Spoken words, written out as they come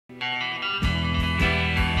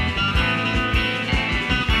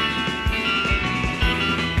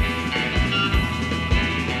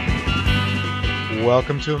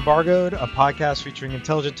Welcome to Embargoed, a podcast featuring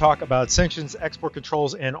intelligent talk about sanctions, export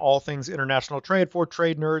controls, and all things international trade for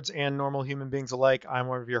trade nerds and normal human beings alike. I'm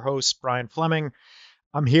one of your hosts, Brian Fleming.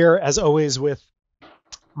 I'm here, as always, with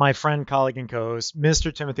my friend, colleague, and co-host,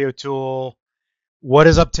 Mr. Timothy O'Toole. What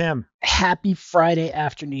is up, Tim? Happy Friday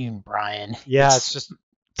afternoon, Brian. Yeah, it's just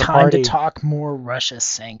time to talk more Russia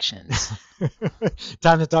sanctions.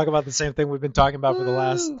 Time to talk about the same thing we've been talking about for the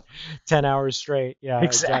last 10 hours straight. Yeah,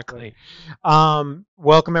 exactly.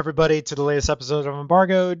 Welcome, everybody, to the latest episode of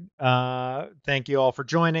Embargoed. Thank you all for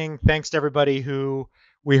joining. Thanks to everybody who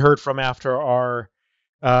we heard from after our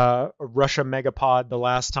Russia megapod the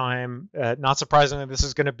last time. Not surprisingly, this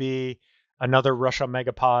is going to be another Russia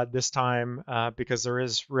megapod this time because there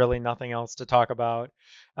is really nothing else to talk about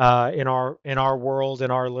in our world, in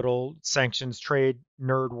our little sanctions trade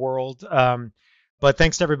nerd world. But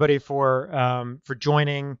thanks to everybody for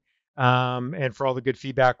joining and for all the good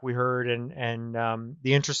feedback we heard and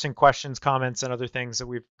the interesting questions, comments, and other things that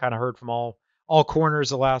we've kind of heard from all corners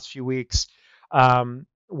the last few weeks.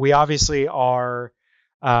 We obviously are.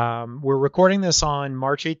 We're recording this on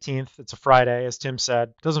March 18th. It's a Friday, as Tim said.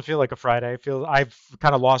 It doesn't feel like a Friday. I've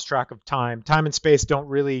kind of lost track of time. Time and space don't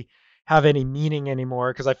really have any meaning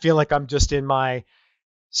anymore because I feel like I'm just in my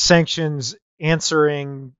sanctions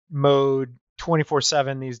answering mode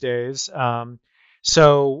 24/7 these days.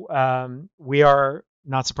 So we are,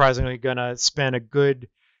 not surprisingly, going to spend a good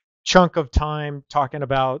chunk of time talking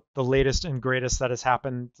about the latest and greatest that has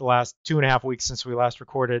happened the last 2.5 weeks since we last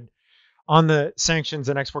recorded on the sanctions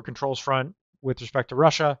and export controls front with respect to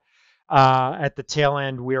Russia. At the tail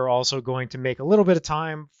end, we are also going to make a little bit of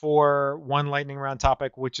time for one lightning round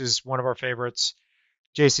topic, which is one of our favorites,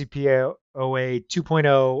 JCPOA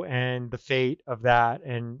 2.0 and the fate of that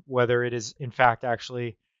and whether it is in fact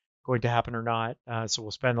actually going to happen or not. So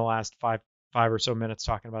we'll spend the last five or so minutes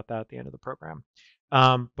talking about that at the end of the program.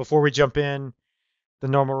 Before we jump in, the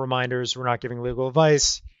normal reminders: we're not giving legal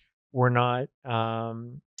advice. We're not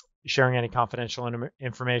sharing any confidential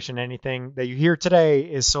information. Anything that you hear today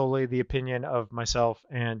is solely the opinion of myself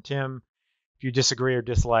and Tim. If you disagree or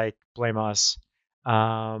dislike, blame us.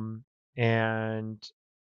 And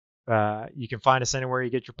you can find us anywhere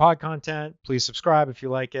you get your pod content. Please subscribe if you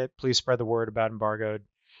like it. Please spread the word about Embargoed.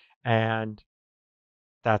 And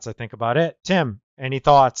that's, I think, about it. Tim, any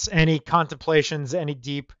thoughts, any contemplations, any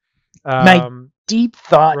deep my deep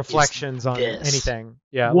thought reflections on anything?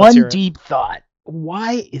 Yeah, one deep thought.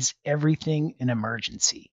 Why is everything an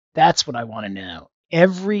emergency? That's what I want to know.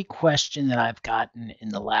 Every question that I've gotten in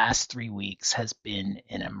the last 3 weeks has been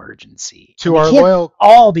an emergency. To our loyal,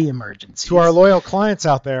 all the emergencies. To our loyal clients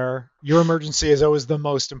out there, your emergency is always the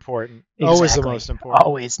most important. Exactly. Always the most important.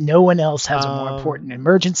 Always. No one else has a more important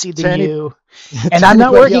emergency than you. And I'm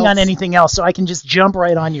not working on anything else, so I can just jump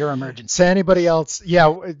right on your emergency. To anybody else,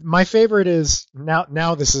 yeah. My favorite is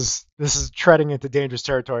now. This is treading into dangerous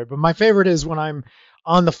territory. But my favorite is when I'm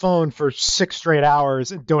on the phone for 6 straight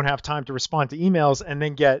hours and don't have time to respond to emails, and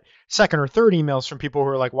then get second or third emails from people who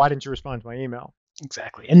are like, "Why didn't you respond to my email?"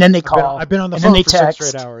 Exactly. And then they call. I've been on the phone for text. 6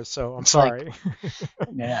 straight hours, so I'm sorry.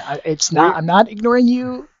 Yeah, it's not. I'm not ignoring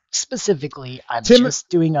you specifically. I'm just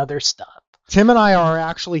doing other stuff. Tim and I are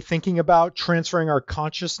actually thinking about transferring our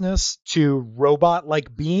consciousness to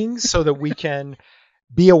robot-like beings so that we can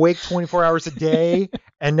be awake 24 hours a day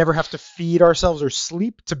and never have to feed ourselves or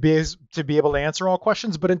sleep to be able to answer all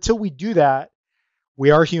questions. But until we do that,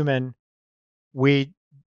 we are human. We,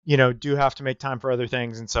 do have to make time for other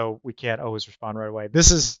things, and so we can't always respond right away.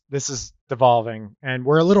 This is devolving, and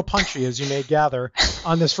we're a little punchy, as you may gather,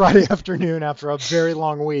 on this Friday afternoon after a very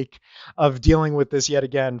long week of dealing with this yet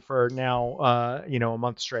again for now, a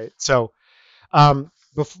month straight. So,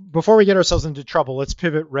 before we get ourselves into trouble, let's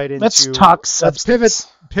pivot right into. Let's talk substance.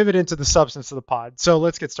 Let's pivot into the substance of the pod. So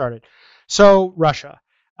let's get started. So Russia.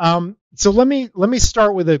 So let me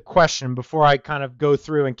start with a question before I kind of go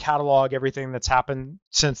through and catalog everything that's happened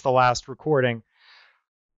since the last recording.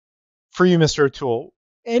 For you, Mr. O'Toole,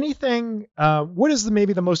 anything? What is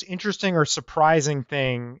maybe the most interesting or surprising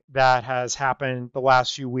thing that has happened the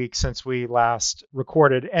last few weeks since we last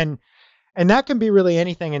recorded? And that can be really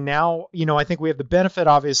anything. And now, I think we have the benefit,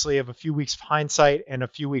 obviously, of a few weeks of hindsight and a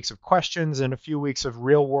few weeks of questions and a few weeks of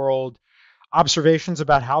real world observations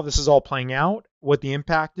about how this is all playing out, what the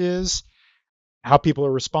impact is, how people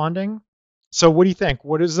are responding. So what do you think?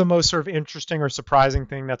 What is the most sort of interesting or surprising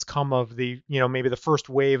thing that's come of the, maybe the first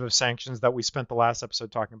wave of sanctions that we spent the last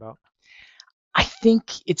episode talking about? I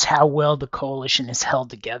think it's how well the coalition has held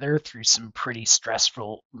together through some pretty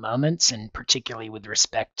stressful moments, and particularly with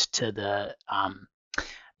respect to the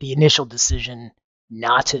initial decision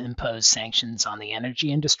not to impose sanctions on the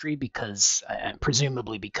energy industry because,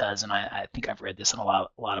 presumably because, and I think I've read this in a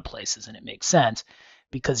lot of places, and it makes sense,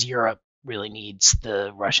 because Europe really needs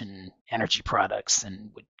the Russian energy products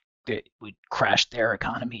and would crash their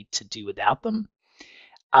economy to do without them.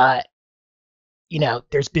 Uh,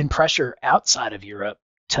 there's been pressure outside of Europe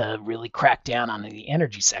to really crack down on the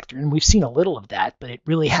energy sector, and we've seen a little of that, but it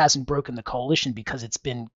really hasn't broken the coalition because it's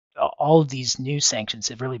been all of these new sanctions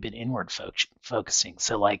have really been inward focusing.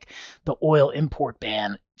 So, like the oil import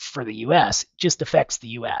ban for the U.S. just affects the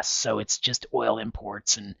U.S. So it's just oil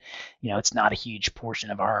imports, and it's not a huge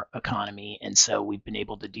portion of our economy, and so we've been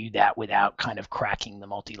able to do that without kind of cracking the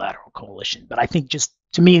multilateral coalition. But I think just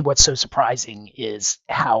to me, what's so surprising is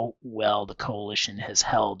how well the coalition has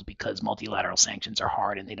held, because multilateral sanctions are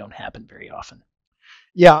hard and they don't happen very often.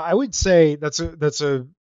 Yeah, I would say that's a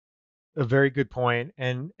very good point.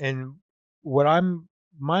 And what I'm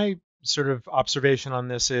my sort of observation on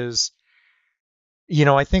this is,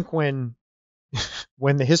 I think when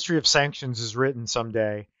the history of sanctions is written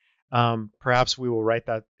someday, perhaps we will write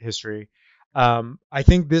that history. I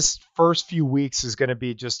think this first few weeks is going to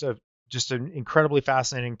be just an incredibly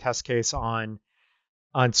fascinating test case on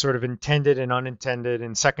sort of intended and unintended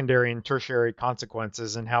and secondary and tertiary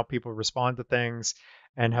consequences and how people respond to things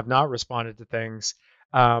and have not responded to things.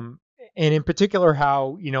 Um, and in particular,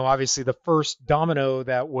 how, obviously the first domino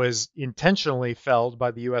that was intentionally felled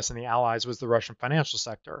by the US and the Allies was the Russian financial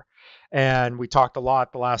sector. And we talked a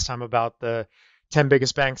lot the last time about the 10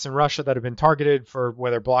 biggest banks in Russia that have been targeted for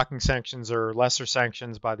whether blocking sanctions or lesser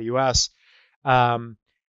sanctions by the US. Um,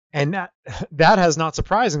 and that has not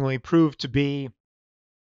surprisingly proved to be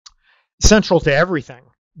central to everything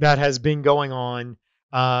that has been going on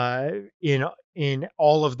in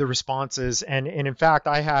all of the responses. And in fact,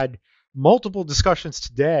 I had multiple discussions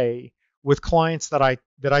today with clients that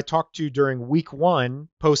I talked to during week one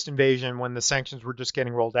post invasion, when the sanctions were just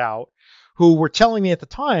getting rolled out, who were telling me at the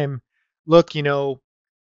time, look,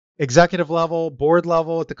 executive level, board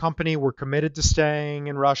level at the company, we're committed to staying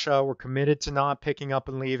in Russia. We're committed to not picking up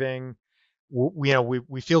and leaving.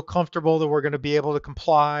 We feel comfortable that we're going to be able to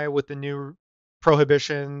comply with the new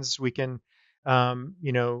prohibitions. We can,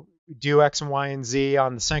 do X and Y and Z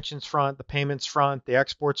on the sanctions front, the payments front, the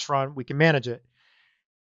exports front. We can manage it.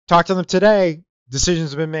 Talk to them today.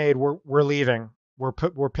 Decisions have been made. We're leaving.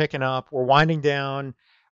 We're picking up. We're winding down,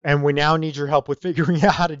 and we now need your help with figuring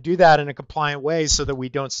out how to do that in a compliant way so that we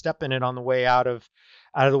don't step in it on the way out of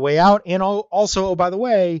the way out. And also, oh, by the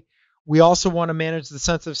way, we also want to manage the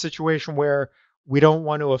sensitive situation where we don't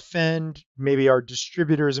want to offend maybe our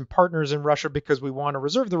distributors and partners in Russia, because we want to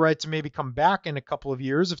reserve the right to maybe come back in a couple of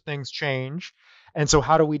years if things change. And so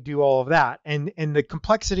how do we do all of that? And the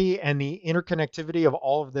complexity and the interconnectivity of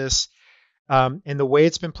all of this, and the way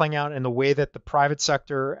it's been playing out and the way that the private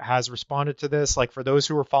sector has responded to this, like for those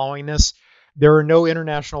who are following this, there are no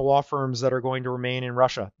international law firms that are going to remain in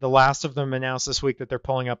Russia. The last of them announced this week that they're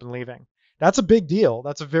pulling up and leaving. That's a big deal.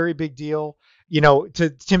 That's a very big deal. To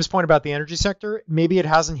Tim's point about the energy sector, maybe it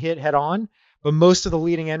hasn't hit head on, but most of the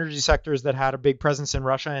leading energy sectors that had a big presence in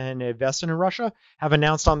Russia and invested in Russia have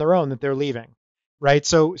announced on their own that they're leaving. Right.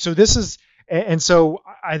 So this is, and so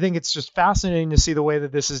I think it's just fascinating to see the way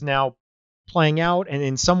that this is now playing out, and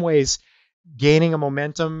in some ways gaining a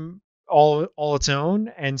momentum all its own.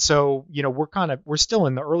 And so, we're still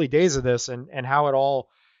in the early days of this, and how it all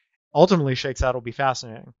ultimately shakes out will be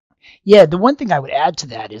fascinating. Yeah, the one thing I would add to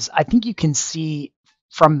that is I think you can see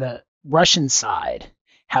from the Russian side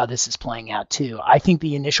how this is playing out too. I think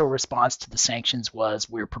the initial response to the sanctions was,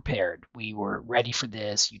 we're prepared. We were ready for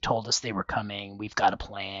this. You told us they were coming. We've got a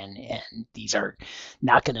plan, and these are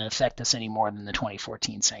not going to affect us any more than the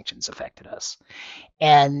 2014 sanctions affected us.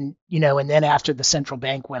 And then after the central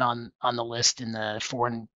bank went on the list and the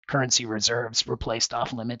foreign currency reserves were placed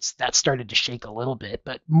off limits, that started to shake a little bit.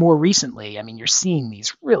 But more recently, I mean, you're seeing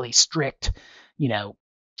these really strict, you know,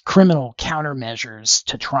 criminal countermeasures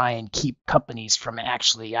to try and keep companies from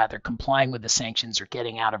actually either complying with the sanctions or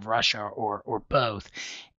getting out of Russia, or both.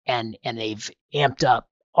 And they've amped up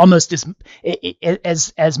almost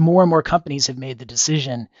as more and more companies have made the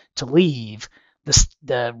decision to leave.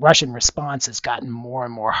 The Russian response has gotten more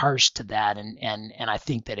and more harsh to that, and I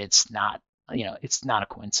think that it's not a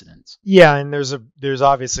coincidence. Yeah, and there's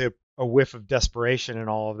obviously a whiff of desperation in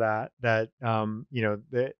all of that. That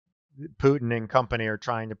Putin and company are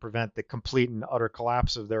trying to prevent the complete and utter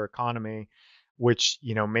collapse of their economy, which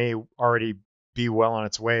may already be well on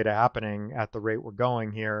its way to happening at the rate we're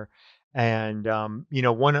going here. And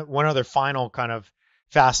one other final kind of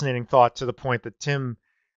fascinating thought to the point that Tim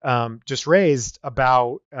just raised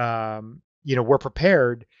about we're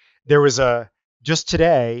prepared. There was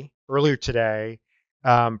earlier today,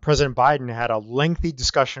 President Biden had a lengthy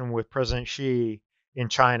discussion with President Xi in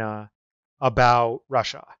China about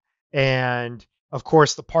Russia. And of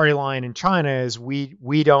course, the party line in China is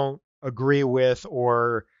we don't agree with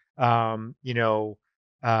or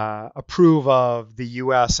approve of the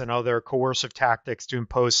U.S. and other coercive tactics to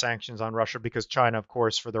impose sanctions on Russia, because China, of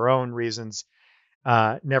course, for their own reasons,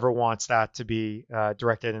 never wants that to be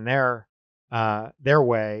directed in their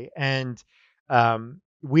way. And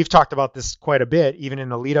we've talked about this quite a bit, even in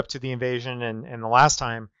the lead up to the invasion and the last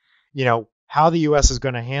time, how the U.S. is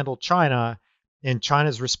going to handle China and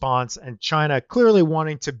China's response, and China clearly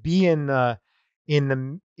wanting to be in the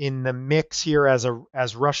mix here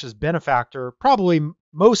as Russia's benefactor, probably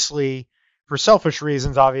mostly for selfish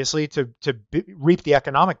reasons, obviously, to reap the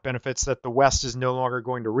economic benefits that the West is no longer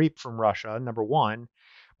going to reap from Russia, number one,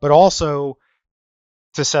 but also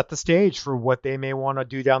to set the stage for what they may want to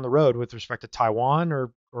do down the road with respect to Taiwan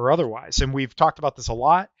or otherwise. And we've talked about this a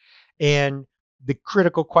lot. And the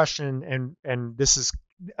critical question, and this is,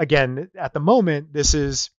 again, at the moment, this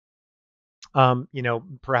is,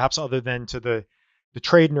 perhaps other than to the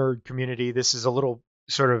trade nerd community, this is a little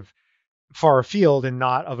sort of far afield and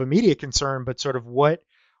not of immediate concern, but sort of what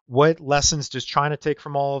lessons does China take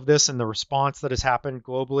from all of this and the response that has happened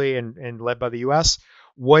globally and led by the U.S.?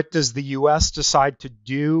 What does the U.S. decide to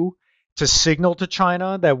do to signal to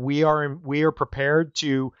China that we are prepared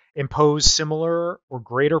to impose similar or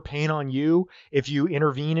greater pain on you if you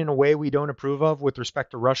intervene in a way we don't approve of with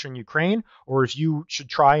respect to Russia and Ukraine, or if you should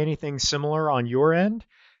try anything similar on your end?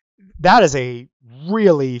 That is a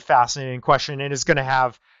really fascinating question and is going to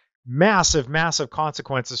have massive, massive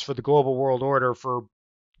consequences for the global world order for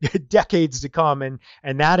decades to come. And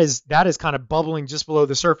that is kind of bubbling just below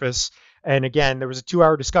the surface. And again, there was a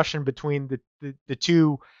 2-hour discussion between the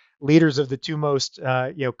two leaders of the two most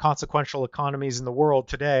consequential economies in the world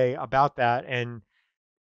today about that. And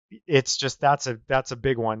it's just that's a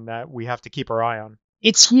big one that we have to keep our eye on.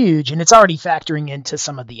 It's huge, and it's already factoring into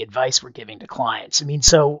some of the advice we're giving to clients. I mean,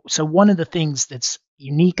 so one of the things that's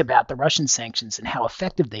unique about the Russian sanctions and how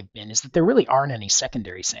effective they've been is that there really aren't any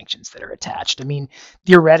secondary sanctions that are attached. I mean,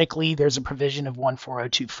 theoretically, there's a provision of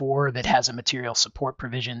 14024 that has a material support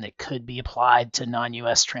provision that could be applied to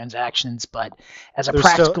non-U.S. transactions, but as a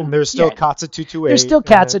practical, there's still CAATSA 228. There's still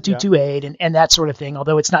CAATSA 228 and that sort of thing,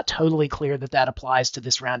 although it's not totally clear that applies to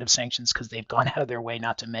this round of sanctions because they've gone out of their way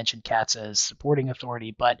not to mention CAATSA as supporting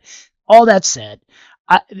authority. But all that said,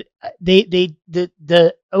 both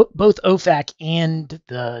OFAC and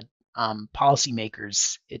the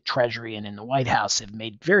policymakers at Treasury and in the White House have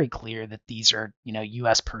made very clear that these are,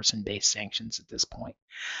 U.S. person-based sanctions at this point.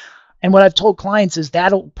 And what I've told clients is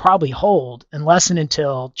that'll probably hold unless and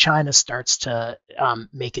until China starts to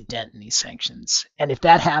make a dent in these sanctions. And if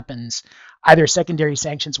that happens, either secondary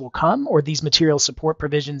sanctions will come or these material support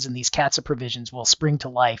provisions and these CAATSA provisions will spring to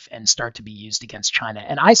life and start to be used against China.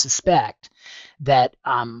 And I suspect that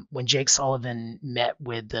when Jake Sullivan met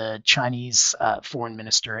with the Chinese foreign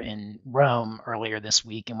minister in Rome earlier this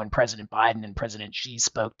week, and when President Biden and President Xi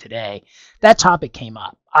spoke today, that topic came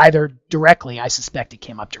up. Either directly, I suspect it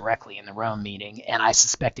came up directly in the Rome meeting, and I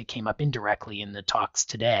suspect it came up indirectly in the talks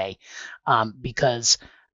today, because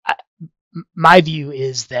my view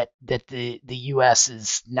is that the U.S.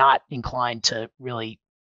 is not inclined to really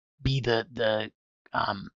be the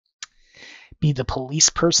police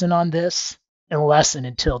person on this unless and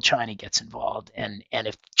until China gets involved. And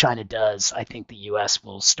if China does, I think the U.S.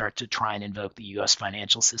 will start to try and invoke the U.S.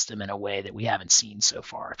 financial system in a way that we haven't seen so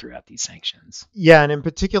far throughout these sanctions. Yeah, and in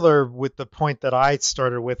particular with the point that I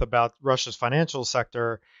started with about Russia's financial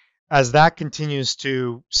sector, as that continues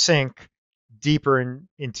to sink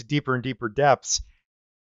into deeper and deeper depths,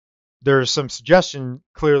 there's some suggestion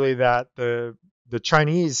clearly that the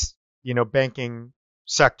Chinese, banking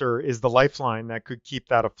sector is the lifeline that could keep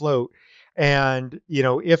that afloat. And,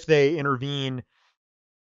 if they intervene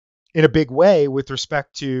in a big way with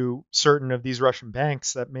respect to certain of these Russian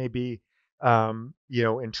banks that may be,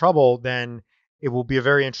 in trouble, then it will be a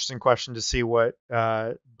very interesting question to see what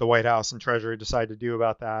the White House and Treasury decide to do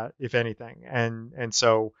about that, if anything. And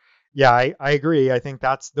so, yeah, I agree. I think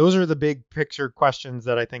those are the big picture questions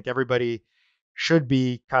that I think everybody should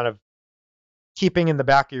be kind of keeping in the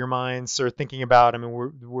back of your minds or thinking about. I mean,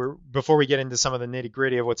 we're before we get into some of the nitty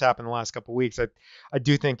gritty of what's happened the last couple of weeks, I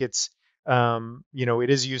do think it's, it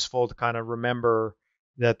is useful to kind of remember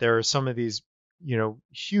that there are some of these,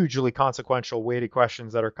 hugely consequential, weighty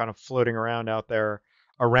questions that are kind of floating around out there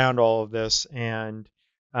around all of this. And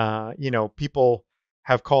people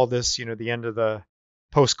have called this, the end of the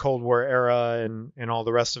post Cold War era and all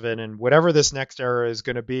the rest of it. And whatever this next era is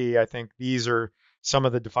going to be, I think these are some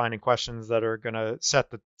of the defining questions that are going to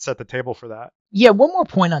set the table for that. Yeah, one more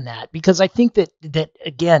point on that, because I think that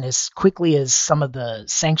again, as quickly as some of the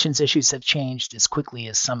sanctions issues have changed, as quickly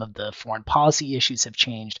as some of the foreign policy issues have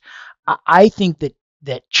changed, I think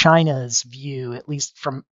that China's view, at least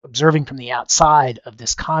from observing from the outside of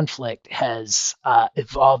this conflict, has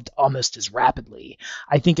evolved almost as rapidly.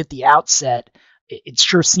 I think at the outset, it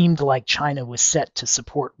sure seemed like China was set to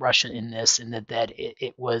support Russia in this, and that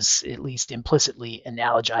it was at least implicitly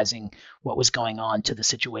analogizing what was going on to the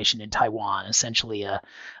situation in Taiwan, essentially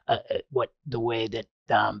what the way that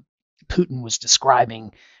Putin was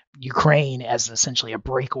describing Ukraine as essentially a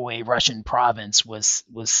breakaway Russian province was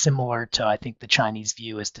similar to, I think, the Chinese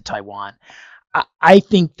view as to Taiwan. I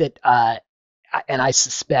think that, and I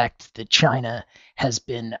suspect that China has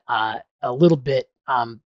been a little bit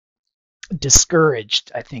discouraged,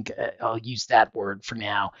 I think I'll use that word for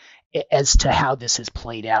now, as to how this has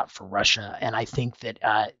played out for Russia. And I think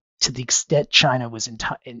that to the extent China was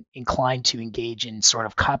inclined to engage in sort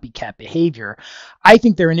of copycat behavior, I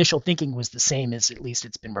think their initial thinking was the same as, at least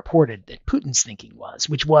it's been reported, that Putin's thinking was,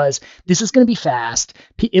 which was, this is going to be fast,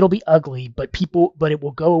 it'll be ugly, but it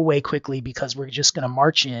will go away quickly because we're just going to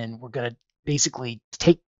march in, we're going to basically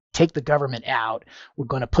take the government out. We're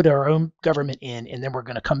going to put our own government in, and then we're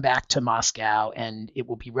going to come back to Moscow, and it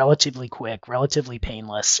will be relatively quick, relatively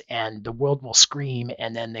painless, and the world will scream,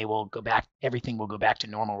 and then they will go back. Everything will go back to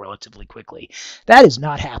normal relatively quickly. That is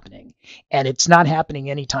not happening, and it's not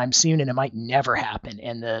happening anytime soon, and it might never happen.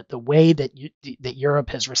 And the way that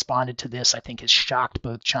Europe has responded to this, I think, has shocked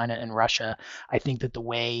both China and Russia. I think that the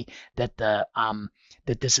way that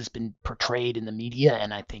that this has been portrayed in the media,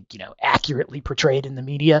 and I think accurately portrayed in the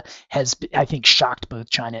media, has, I think, shocked both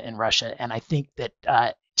China and Russia. And I think that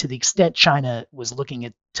to the extent China was looking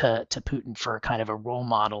at to Putin for kind of a role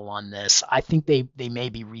model on this, I think they may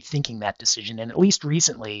be rethinking that decision. And at least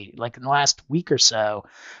recently, like in the last week or so,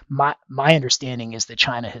 my understanding is that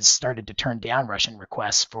China has started to turn down Russian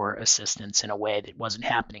requests for assistance in a way that wasn't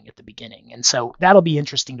happening at the beginning. And so that'll be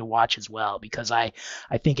interesting to watch as well, because I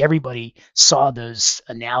think everybody saw those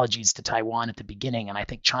analogies to Taiwan at the beginning, and I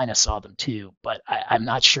think China saw them too. But I'm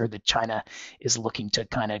not sure that China is looking to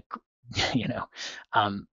kind of,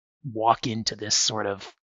 walk into this sort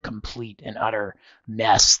of complete and utter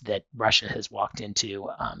mess that Russia has walked into.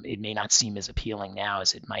 It may not seem as appealing now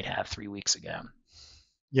as it might have 3 weeks ago.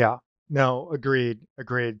 Yeah, no, agreed.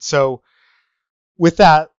 So with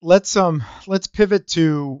that, let's pivot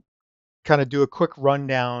to kind of do a quick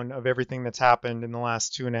rundown of everything that's happened in the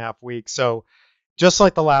last 2.5 weeks. So just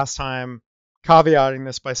like the last time, caveating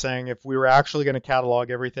this by saying if we were actually going to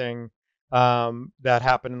catalog everything that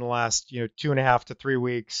happened in the last 2.5 to 3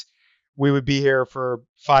 weeks, we would be here for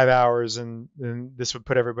 5 hours, and this would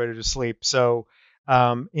put everybody to sleep. So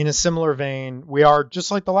in a similar vein, we are,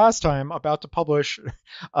 just like the last time, about to publish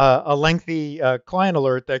a lengthy client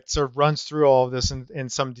alert that sort of runs through all of this in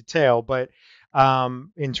some detail, but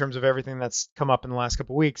in terms of everything that's come up in the last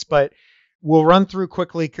couple of weeks. But we'll run through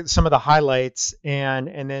quickly some of the highlights,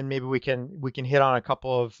 and then maybe we can hit on a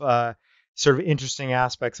couple of sort of interesting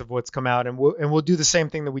aspects of what's come out, and we'll do the same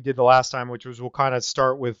thing that we did the last time, which was we'll kind of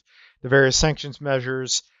start with the various sanctions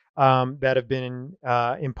measures that have been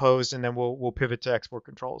imposed, and then we'll pivot to export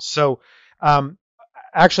controls. So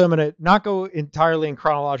actually, I'm going to not go entirely in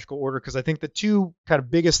chronological order, because I think the two kind of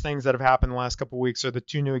biggest things that have happened in the last couple of weeks are the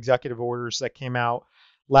two new executive orders that came out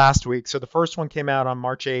last week. So the first one came out on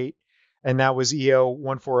March 8th, and that was EO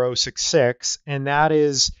 14066, and that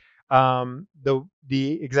is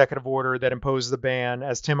the executive order that imposes the ban,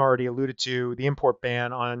 as Tim already alluded to, the import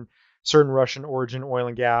ban on certain Russian origin oil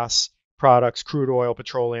and gas products, crude oil,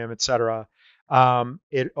 petroleum, etc.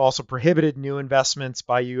 It also prohibited new investments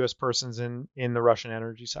by U.S. persons in the Russian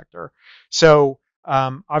energy sector. So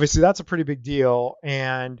obviously that's a pretty big deal,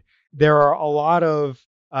 and there are a lot of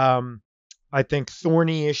I think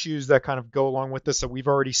thorny issues that kind of go along with this that we've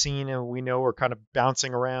already seen and we know are kind of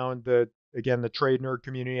bouncing around the trade nerd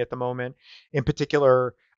community at the moment. In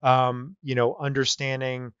particular,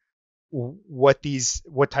 understanding what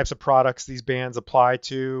types of products these bans apply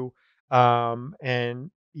to,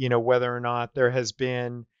 and whether or not there has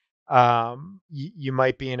been, you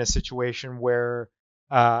might be in a situation where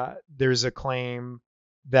there's a claim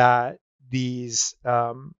that these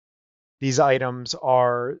items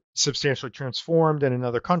are substantially transformed in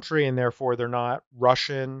another country, and therefore they're not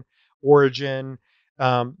Russian origin,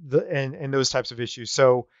 and those types of issues.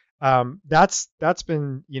 So that's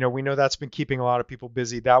been, we know that's been keeping a lot of people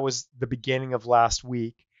busy. That was the beginning of last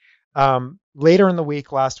week. Later in the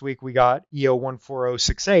week, last week, we got EO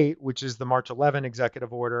 14068, which is the March 11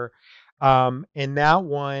 executive order. And that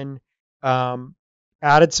one um,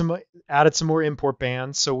 added some more import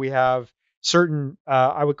bans. So we have certain,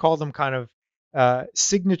 I would call them kind of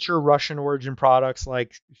signature Russian origin products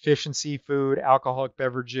like fish and seafood, alcoholic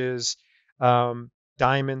beverages,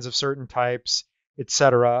 diamonds of certain types,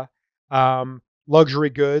 etc. Luxury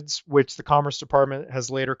goods, which the Commerce Department has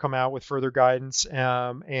later come out with further guidance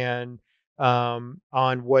and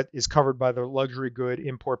on what is covered by the luxury good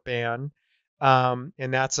import ban,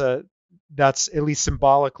 and that's at least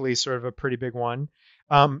symbolically sort of a pretty big one.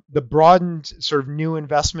 The broadened sort of new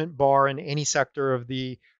investment bar in any sector of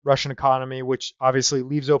the Russian economy, which obviously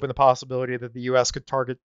leaves open the possibility that the U.S. could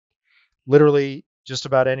target literally just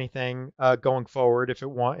about anything going forward if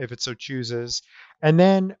it so chooses. And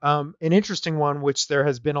then an interesting one, which there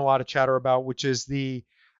has been a lot of chatter about, which is the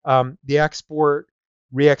export,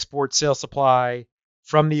 re-export sale supply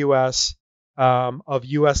from the U.S. Of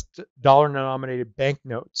U.S. dollar-denominated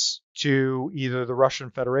banknotes to either the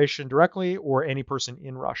Russian Federation directly or any person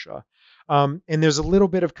in Russia. And there's a little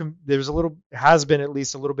bit of has been at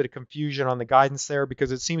least a little bit of confusion on the guidance there,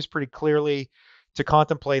 because it seems pretty clearly to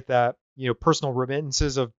contemplate that personal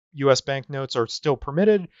remittances of U.S. banknotes are still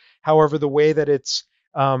permitted. However, the way that it's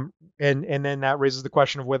and then that raises the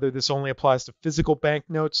question of whether this only applies to physical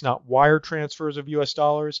banknotes, not wire transfers of U.S.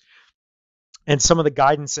 dollars. And some of the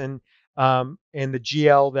guidance and the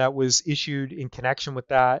GL that was issued in connection with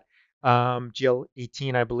that, GL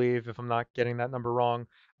 18, I believe, if I'm not getting that number wrong,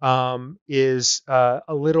 is a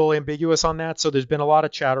little ambiguous on that. So there's been a lot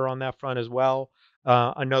of chatter on that front as well.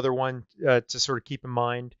 Another one to sort of keep in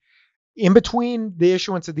mind. In between the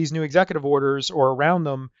issuance of these new executive orders or around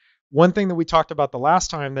them, one thing that we talked about the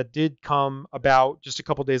last time that did come about just a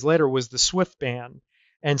couple days later was the SWIFT ban.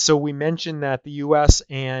 And so we mentioned that the US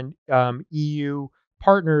and EU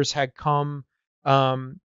partners had come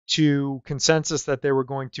to consensus that they were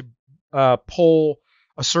going to pull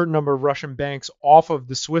a certain number of Russian banks off of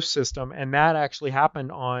the SWIFT system. And that actually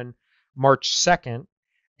happened on March 2nd.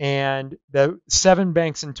 And the 7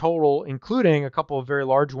 banks in total, including a couple of very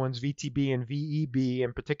large ones, VTB and VEB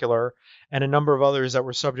in particular, and a number of others that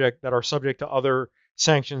are subject to other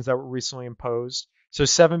sanctions that were recently imposed. So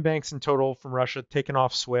 7 banks in total from Russia taken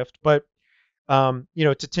off SWIFT. But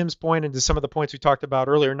to Tim's point and to some of the points we talked about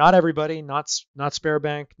earlier, not everybody, not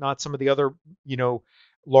Sberbank, not some of the other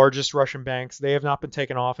largest Russian banks, they have not been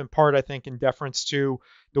taken off. In part, I think, in deference to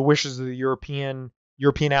the wishes of the European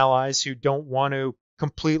allies who don't want to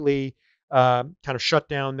completely kind of shut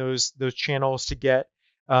down those channels to get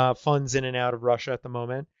funds in and out of Russia at the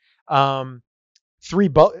moment.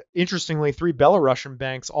 Interestingly, 3 Belarusian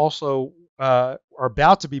banks also are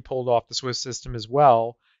about to be pulled off the Swiss system as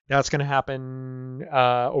well. That's going to happen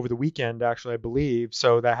over the weekend, actually, I believe.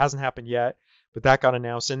 So that hasn't happened yet, but that got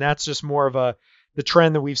announced. And that's just more of the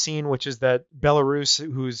trend that we've seen, which is that Belarus,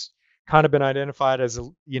 who's kind of been identified as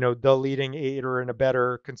the leading aider and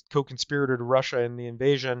abettor, co-conspirator to Russia in the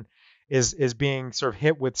invasion, is being sort of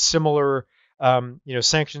hit with similar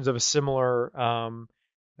sanctions of a similar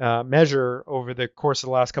measure over the course of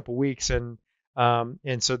the last couple of weeks, and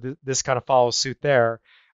so this kind of follows suit there.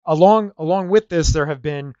 Along with this, there have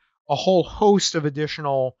been a whole host of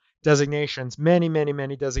additional designations, many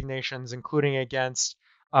designations, including against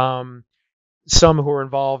some who are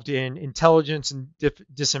involved in intelligence and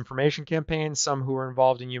disinformation campaigns, some who are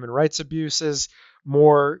involved in human rights abuses,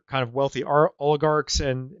 more kind of wealthy oligarchs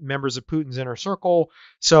and members of Putin's inner circle.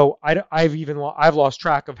 So I've lost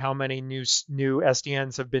track of how many new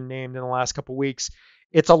SDNs have been named in the last couple of weeks.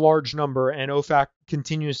 It's a large number, and OFAC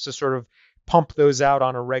continues to sort of pump those out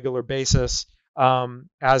on a regular basis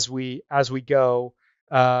as we go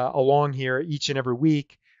along here each and every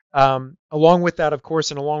week. Along with that, of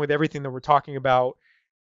course, and along with everything that we're talking about,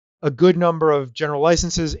 a good number of general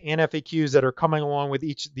licenses and FAQs that are coming along with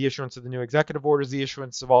the issuance of the new executive orders, the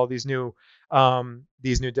issuance of all of these new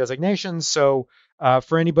designations. So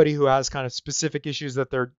for anybody who has kind of specific issues that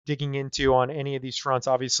they're digging into on any of these fronts,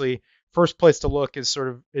 obviously, first place to look is sort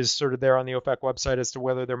of there on the OFAC website as to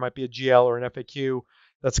whether there might be a GL or an FAQ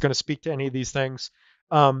that's going to speak to any of these things.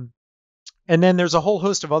 And then there's a whole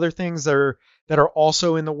host of other things that are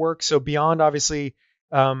also in the works. So beyond, obviously,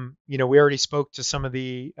 we already spoke to some of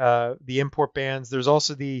the import bans. There's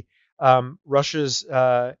also the Russia's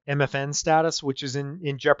MFN status, which is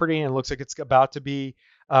in jeopardy, and it looks like it's about to be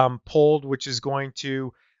pulled, which is going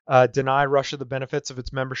to deny Russia the benefits of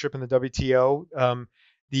its membership in the WTO.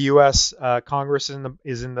 The U.S. Congress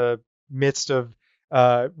is in the midst of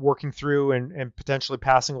working through and potentially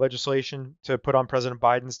passing legislation to put on President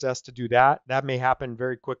Biden's desk to do that. That may happen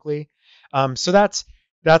very quickly. So that's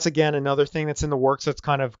again another thing that's in the works that's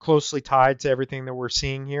kind of closely tied to everything that we're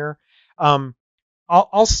seeing here.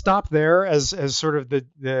 I'll stop there as sort of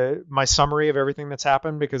the my summary of everything that's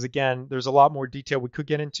happened, because again, there's a lot more detail we could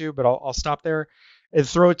get into, but I'll stop there and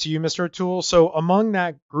throw it to you, Mr. O'Toole. So among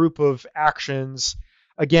that group of actions,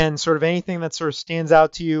 again, sort of anything that sort of stands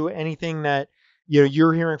out to you, anything that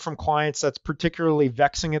you're hearing from clients that's particularly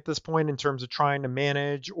vexing at this point in terms of trying to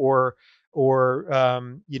manage or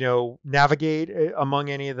navigate among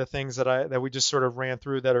any of the things that we just sort of ran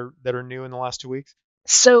through that are new in the last 2 weeks.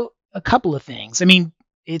 So a couple of things. I mean,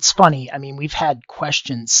 it's funny. I mean, we've had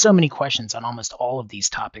questions, so many questions on almost all of these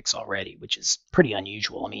topics already, which is pretty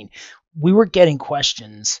unusual. I mean, we were getting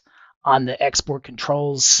questions on the export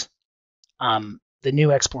controls, the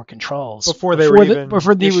new export controls before they were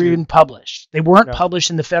even published. They weren't No.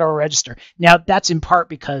 published in the Federal Register. Now, that's in part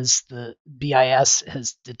because the BIS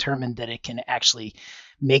has determined that it can actually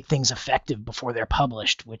make things effective before they're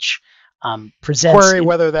published, which presents query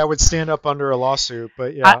whether that would stand up under a lawsuit,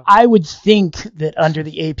 but yeah. I would think that under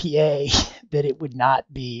the APA that it would not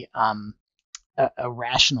be a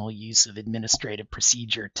rational use of administrative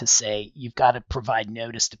procedure to say you've got to provide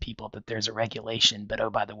notice to people that there's a regulation, but oh,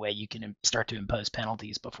 by the way, you can start to impose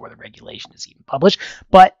penalties before the regulation is even published.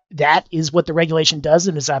 But that is what the regulation does,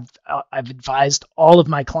 and as I've advised all of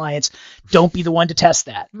my clients, don't be the one to test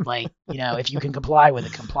that. Like, if you can comply with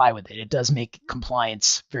it, comply with it. It does make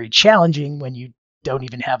compliance very challenging when you don't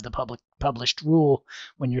even have the published rule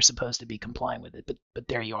when you're supposed to be complying with it. But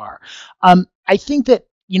there you are. I think that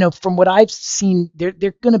from what I've seen, there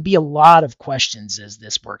are going to be a lot of questions as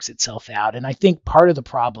this works itself out. And I think part of the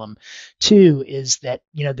problem, too, is that,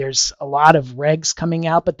 there's a lot of regs coming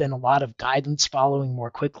out, but then a lot of guidance following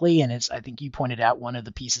more quickly. And as I think you pointed out, one of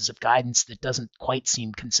the pieces of guidance that doesn't quite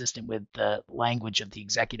seem consistent with the language of the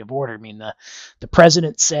executive order. I mean, the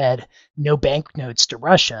president said no banknotes to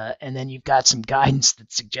Russia, and then you've got some guidance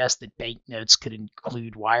that suggests that banknotes could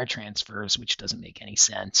include wire transfers, which doesn't make any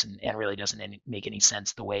sense and really doesn't make any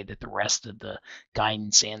sense the way that the rest of the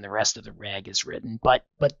guidance and the rest of the reg is written. But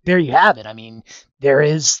there you have it. I mean, there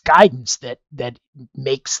is guidance that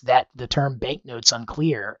makes the term banknotes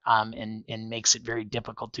unclear, and makes it very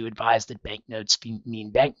difficult to advise that banknotes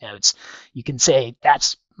mean banknotes. You can say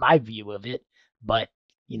that's my view of it, but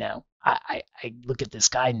I look at this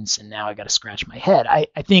guidance and now I got to scratch my head.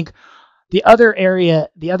 I think the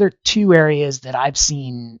other two areas that I've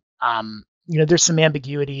seen, there's some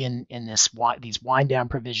ambiguity in these wind down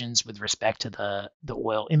provisions with respect to the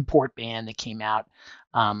oil import ban that came out.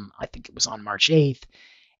 I think it was on March 8th.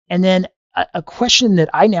 And then a question that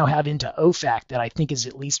I now have into OFAC that I think is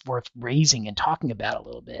at least worth raising and talking about a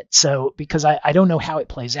little bit. So, because I don't know how it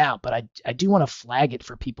plays out, but I do want to flag it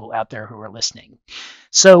for people out there who are listening.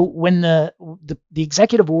 So when the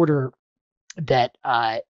executive order that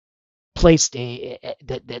placed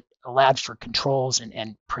that allowed for controls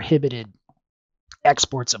and prohibited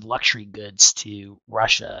exports of luxury goods to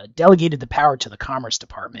Russia, delegated the power to the Commerce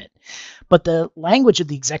Department. But the language of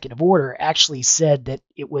the executive order actually said that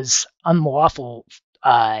it was unlawful,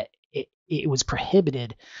 it was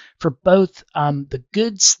prohibited for both the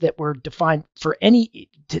goods that were defined for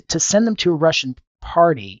to send them to a Russian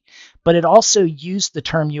party, but it also used the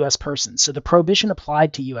term U.S. persons. So the prohibition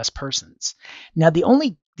applied to U.S. persons. Now, the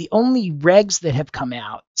only regs that have come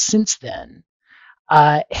out since then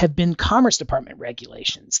have been Commerce Department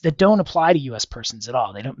regulations that don't apply to U.S. persons at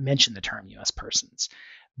all. They don't mention the term U.S. persons,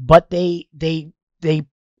 but they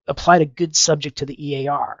apply to goods subject to the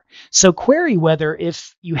EAR. So query whether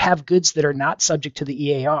if you have goods that are not subject to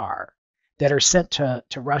the EAR that are sent to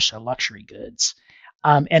Russia, luxury goods,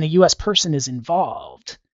 and a U.S. person is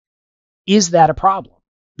involved, is that a problem?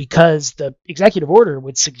 Because the executive order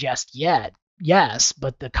would suggest yes,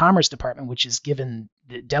 but the Commerce Department, which is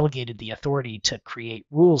delegated the authority to create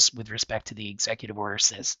rules with respect to the executive order,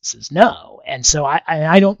 says no. And so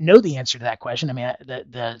I don't know the answer to that question. I mean,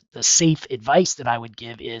 the safe advice that I would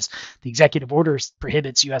give is the executive order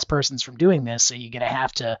prohibits U.S. persons from doing this, so you're going to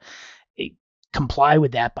have to comply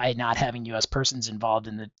with that by not having U.S. persons involved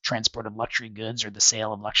in the transport of luxury goods or the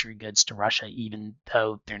sale of luxury goods to Russia, even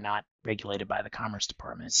though they're not regulated by the Commerce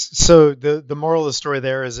Department. So the moral of the story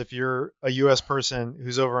there is if you're a U.S. person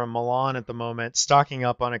who's over in Milan at the moment, stocking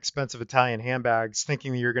up on expensive Italian handbags,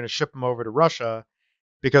 thinking that you're going to ship them over to Russia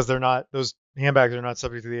because those handbags are not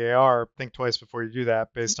subject to the AR, think twice before you do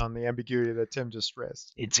that based on the ambiguity that Tim just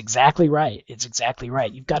raised. It's exactly right.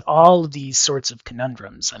 You've got all of these sorts of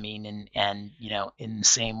conundrums. I mean, and in the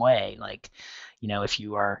same way, like, if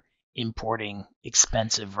you are importing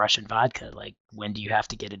expensive Russian vodka? Like, when do you have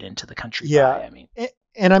to get it into the country Yeah. by? I mean,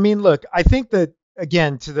 And I mean, look, I think that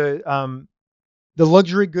again, to the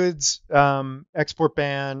luxury goods export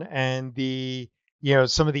ban and the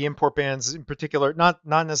some of the import bans in particular, not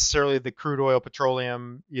necessarily the crude oil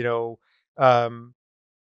petroleum um,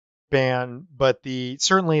 ban, but the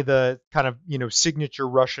certainly the kind of signature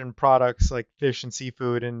Russian products like fish and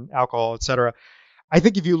seafood and alcohol, etc. I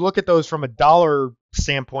think if you look at those from a dollar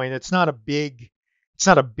standpoint, it's not a big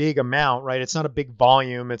amount, right? It's not a big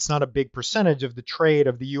volume. It's not a big percentage of the trade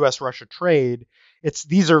of the U.S. Russia trade. It's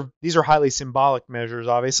these are highly symbolic measures,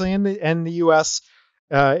 obviously, and the U.S.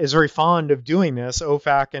 Is very fond of doing this.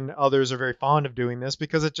 OFAC and others are very fond of doing this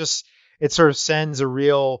because it sort of sends a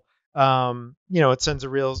real it sends a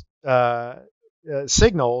real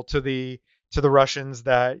signal to the Russians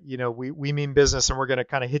that we mean business and we're going to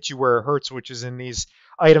kind of hit you where it hurts, which is in these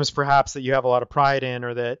items perhaps that you have a lot of pride in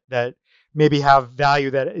or that maybe have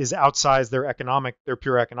value that is outsized their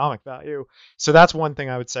pure economic value. So that's one thing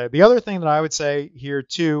I would say. The other thing that I would say here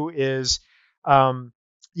too is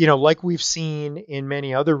like we've seen in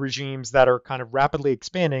many other regimes that are kind of rapidly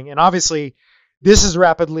expanding, and obviously this is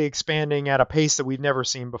rapidly expanding at a pace that we've never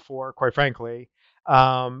seen before, quite frankly.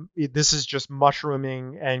 This is just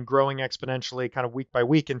mushrooming and growing exponentially kind of week by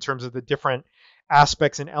week in terms of the different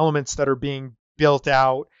aspects and elements that are being built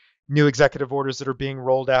out, new executive orders that are being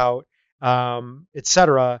rolled out, et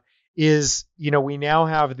cetera, is, we now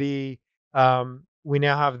have the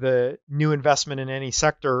new investment in any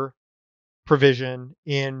sector provision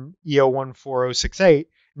in EO 14068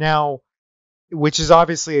 now, which is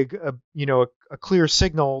obviously a clear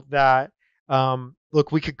signal that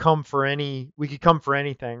look, we could come for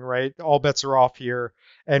anything, right? All bets are off here,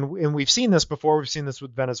 and we've seen this before. We've seen this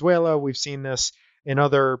with Venezuela. We've seen this in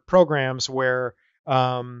other programs where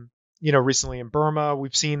recently in Burma,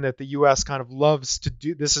 we've seen that the U.S. kind of loves to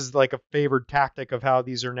do this. Is like a favored tactic of how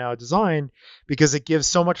these are now designed because it gives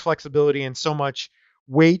so much flexibility and so much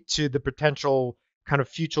weight to the potential kind of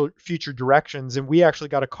future directions. And we actually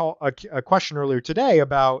got a question earlier today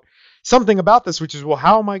about something about this, which is, well,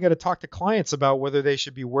 how am I going to talk to clients about whether they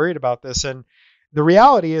should be worried about this? And the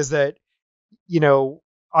reality is that,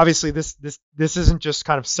 obviously this isn't just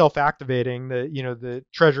kind of self-activating. The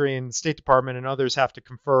Treasury and State Department and others have to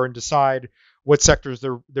confer and decide what sectors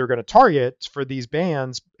they're going to target for these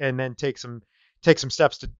bans, and then take some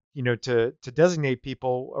steps to designate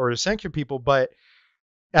people or to sanction people. But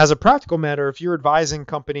as a practical matter, if you're advising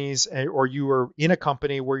companies or you are in a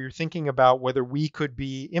company where you're thinking about whether we could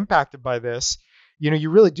be impacted by this, you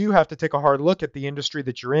really do have to take a hard look at the industry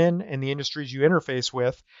that you're in and the industries you interface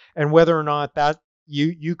with, and whether or not that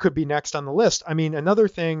you could be next on the list. I mean, another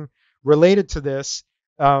thing related to this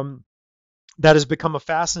that has become a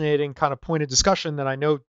fascinating kind of point of discussion that I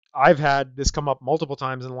know I've had this come up multiple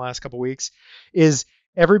times in the last couple of weeks is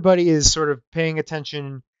everybody is sort of paying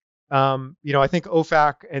attention. I think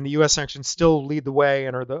OFAC and the U.S. sanctions still lead the way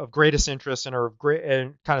and are of greatest interest and are of great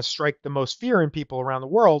and kind of strike the most fear in people around the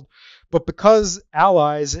world. But because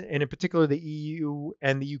allies, and in particular the EU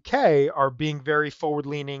and the UK, are being very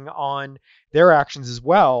forward-leaning on their actions as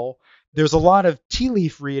well, there's a lot of tea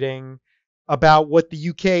leaf reading about what the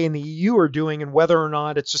UK and the EU are doing and whether or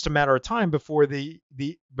not it's just a matter of time before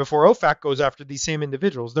before OFAC goes after these same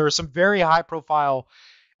individuals. There are some very high-profile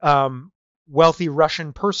wealthy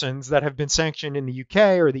Russian persons that have been sanctioned in the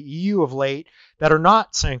UK or the EU of late that are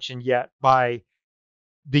not sanctioned yet by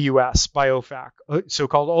the US, by OFAC,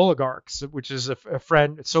 so-called oligarchs, which is a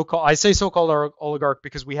friend, I say so-called oligarch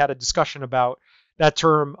because we had a discussion about that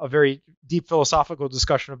term, a very deep philosophical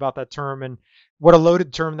discussion about that term and what a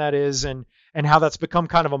loaded term that is, and how that's become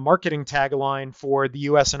kind of a marketing tagline for the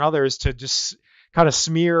US and others to just kind of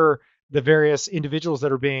smear the various individuals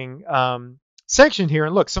that are being sanctioned here.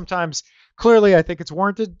 And look, sometimes clearly I think it's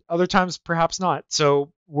warranted, other times perhaps not.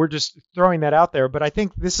 So we're just throwing that out there. But I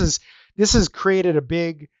think this has created a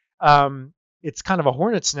big it's kind of a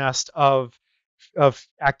hornet's nest of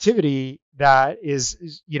activity that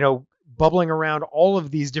is bubbling around all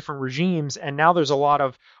of these different regimes. And now there's a lot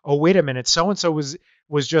of, oh, wait a minute, so and so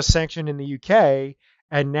was just sanctioned in the UK,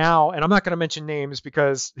 and now, and I'm not going to mention names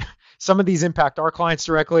because some of these impact our clients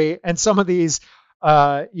directly, and some of these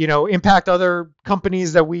impact other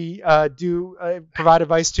companies that we do provide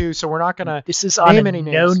advice to. So we're not going to this is on name a any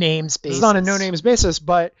names. No names basis. This is on a no names basis,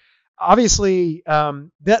 but obviously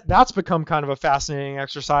that's become kind of a fascinating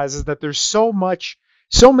exercise, is that there's so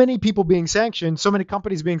many people being sanctioned, so many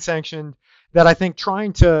companies being sanctioned, that I think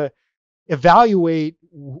trying to evaluate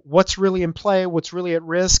what's really in play, what's really at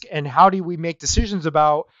risk, and how do we make decisions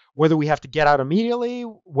about whether we have to get out immediately,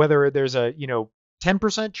 whether there's a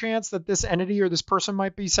 10% chance that this entity or this person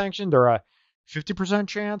might be sanctioned, or a 50%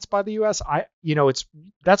 chance by the US.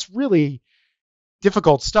 That's really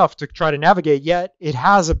difficult stuff to try to navigate, yet it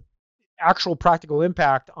has a actual practical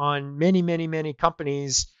impact on many, many, many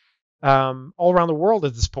companies all around the world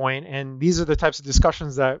at this point. And these are the types of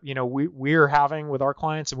discussions that, we're having with our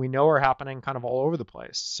clients, and we know are happening kind of all over the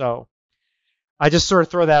place. So I just sort of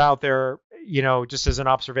throw that out there, just as an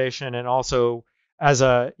observation, and also as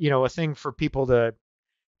a thing for people to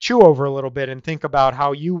chew over a little bit and think about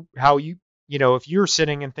how if you're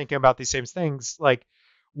sitting and thinking about these same things, like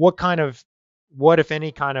what if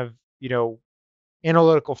any kind of,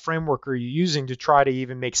 analytical framework are you using to try to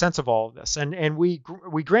even make sense of all of this? And we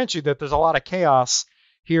grant you that there's a lot of chaos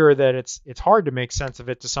here, that it's hard to make sense of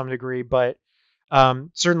it to some degree, but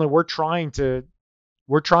certainly we're trying to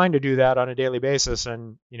do that on a daily basis,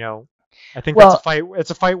 and I think that's a fight.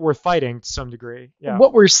 It's a fight worth fighting to some degree. Yeah.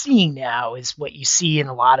 What we're seeing now is what you see in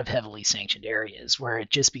a lot of heavily sanctioned areas, where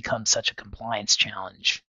it just becomes such a compliance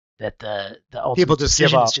challenge that the ultimate people just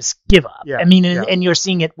decisions just give up. Yeah. I mean, and you're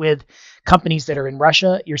seeing it with companies that are in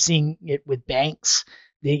Russia. You're seeing it with banks.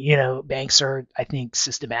 Banks are, I think,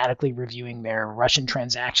 systematically reviewing their Russian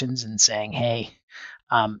transactions and saying, hey,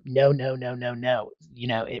 no.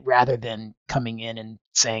 Rather than coming in and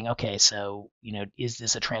saying, okay, so, is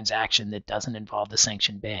this a transaction that doesn't involve the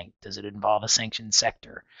sanctioned bank? Does it involve a sanctioned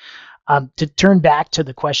sector? To turn back to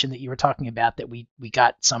the question that you were talking about that we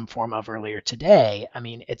got some form of earlier today, I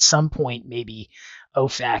mean, at some point, maybe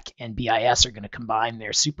OFAC and BIS are going to combine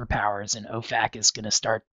their superpowers, and OFAC is going to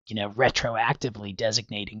start, retroactively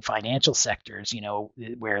designating financial sectors,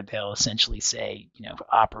 where they'll essentially say,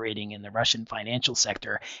 operating in the Russian financial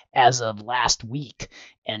sector as of last week.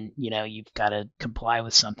 And, you've got to comply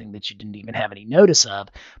with something that you didn't even have any notice of.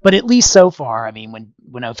 But at least so far, I mean,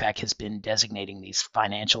 when OFAC has been designating these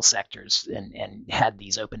financial sectors and had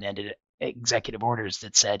these open-ended executive orders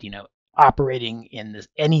that said, operating in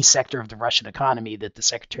any sector of the Russian economy that the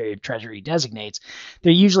Secretary of Treasury designates,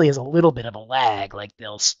 there usually is a little bit of a lag. Like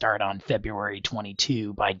they'll start on February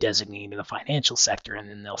 22 by designating the financial sector, and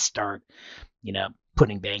then they'll start,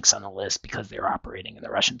 putting banks on the list because they're operating in the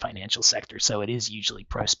Russian financial sector. So it is usually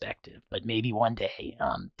prospective. But maybe one day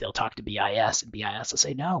they'll talk to BIS, and BIS will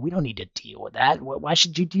say, no, we don't need to deal with that. Why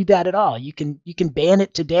should you do that at all? You can ban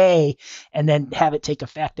it today and then have it take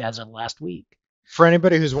effect as of last week. For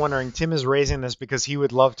anybody who's wondering, Tim is raising this because he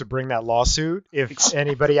would love to bring that lawsuit if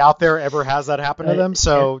anybody out there ever has that happen to them.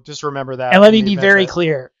 So just remember that. And let me be very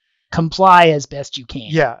clear. Comply as best you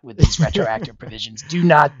can with these retroactive provisions. Do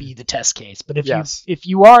not be the test case. But if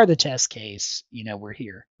you are the test case, we're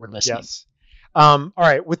here. We're listening. Yes. All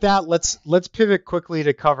right. With that, let's pivot quickly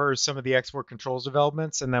to cover some of the export controls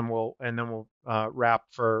developments, and then we'll wrap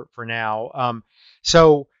for now.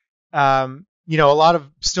 Still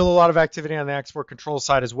a lot of activity on the export control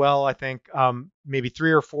side as well. I think maybe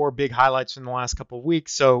 3 or 4 big highlights from the last couple of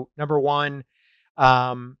weeks. So number one,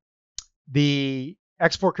 the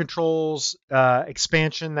export controls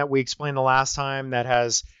expansion that we explained the last time, that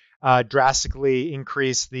has drastically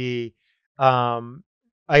increased the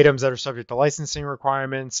items that are subject to licensing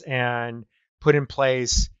requirements and put in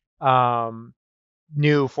place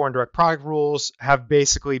new foreign direct product rules, have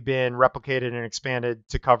basically been replicated and expanded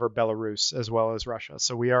to cover Belarus as well as Russia.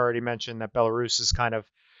 So we already mentioned that Belarus is kind of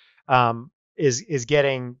is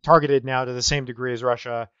getting targeted now to the same degree as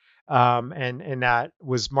Russia, and that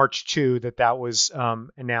was March 2 that was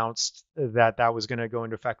announced that was going to go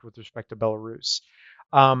into effect with respect to Belarus.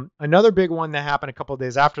 Another big one that happened a couple of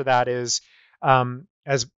days after that is,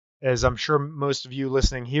 as I'm sure most of you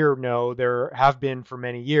listening here know, there have been for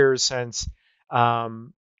many years since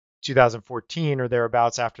 2014 or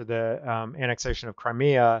thereabouts, after the annexation of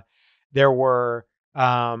Crimea, there were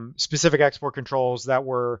specific export controls that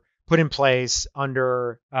were put in place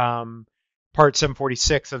under Part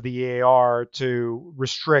 746 of the EAR to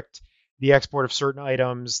restrict the export of certain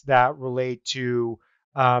items that relate to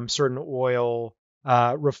certain oil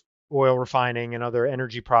refining and other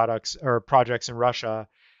energy products or projects in Russia.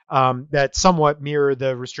 That somewhat mirror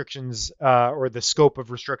the restrictions or the scope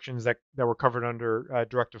of restrictions that were covered under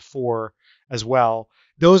Directive 4 as well.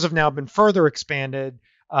 Those have now been further expanded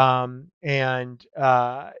and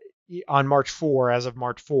on March 4, as of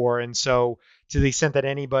March 4. And so to the extent that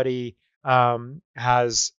anybody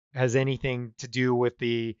has anything to do with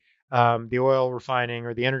the oil refining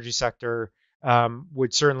or the energy sector,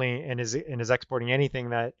 would certainly and is exporting anything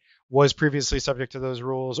that was previously subject to those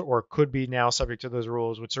rules or could be now subject to those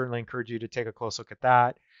rules, would certainly encourage you to take a close look at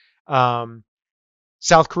that.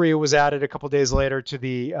 South Korea was added a couple days later to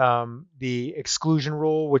the exclusion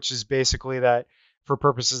rule, which is basically that for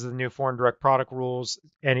purposes of the new foreign direct product rules.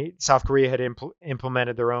 And South Korea had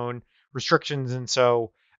implemented their own restrictions, and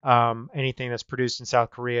so anything that's produced in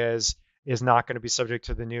South Korea is not going to be subject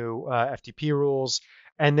to the new FTP rules.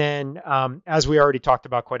 And then, as we already talked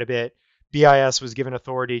about quite a bit, BIS was given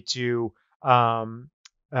authority to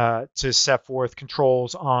set forth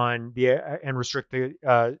controls on the and restrict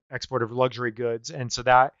the export of luxury goods. And so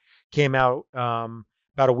that came out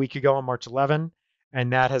about a week ago on March 11,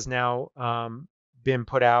 and that has now been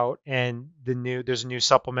put out. And there's a new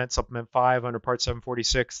supplement 5 under Part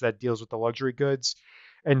 746 that deals with the luxury goods.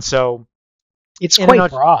 And so it's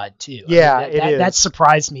quite broad too. Yeah, I mean, that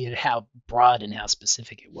surprised me at how broad and how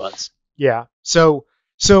specific it was. Yeah. So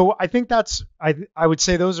I think that's I would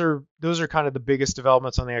say those are kind of the biggest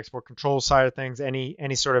developments on the export control side of things.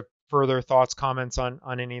 Any sort of further thoughts, comments on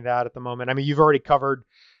any of that at the moment? I mean, you've already covered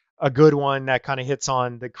a good one that kind of hits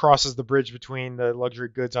on that crosses the bridge between the luxury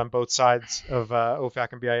goods on both sides of OFAC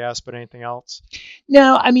and BIS, but anything else?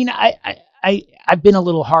 No, I mean, I've been a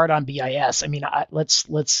little hard on BIS. I mean, let's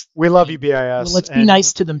we love you, BIS. Let's be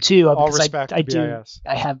nice to them too, all because respect I to do. BIS.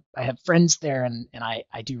 I have friends there, and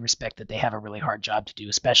I do respect that they have a really hard job to do,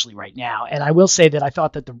 especially right now. And I will say that I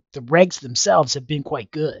thought that the regs themselves have been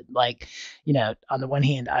quite good. Like, on the one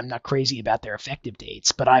hand, I'm not crazy about their effective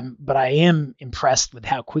dates, but I am impressed with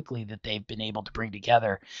how quickly that they've been able to bring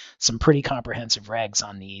together some pretty comprehensive regs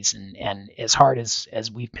on these. And as hard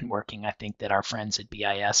as we've been working, I think that our friends at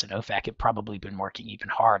BIS and OFAC have probably been working even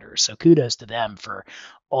harder. So kudos to them for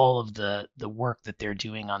all of the work that they're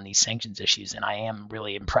doing on these sanctions issues. And I am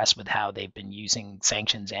really impressed with how they've been using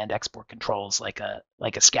sanctions and export controls like a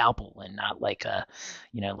scalpel and not like a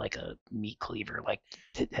meat cleaver like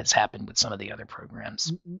has happened with some of the other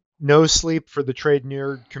programs. No sleep for the trade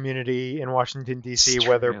nerd community in Washington, D.C.,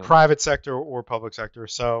 whether private sector or public sector.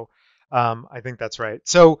 So I think that's right.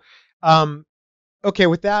 So okay,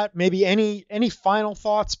 with that, maybe any final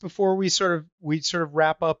thoughts before we sort of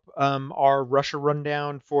wrap up our Russia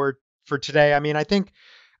rundown for today? I mean, I think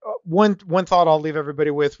one thought I'll leave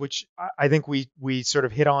everybody with, which I think we sort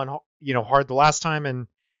of hit on hard the last time, and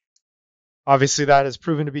obviously that has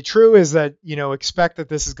proven to be true, is that expect that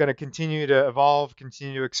this is going to continue to evolve,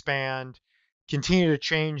 continue to expand, continue to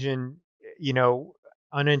change in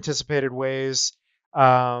unanticipated ways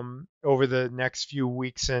over the next few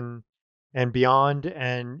weeks and beyond.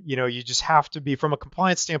 And you just have to be, from a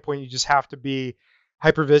compliance standpoint, you just have to be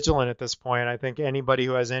hyper vigilant at this point. I think anybody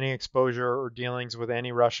who has any exposure or dealings with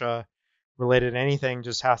any Russia related anything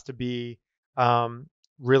just has to be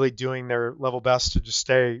really doing their level best to just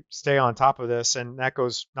stay on top of this. And that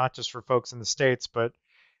goes not just for folks in the States, but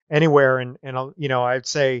anywhere. And I'd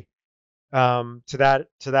say to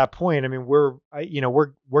that point, I mean, we're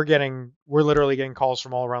literally getting calls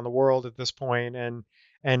from all around the world at this point. And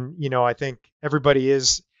I think everybody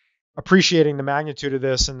is appreciating the magnitude of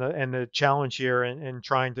this and the challenge here, and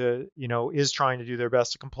trying to do their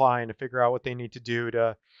best to comply and to figure out what they need to do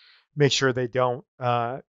to make sure they don't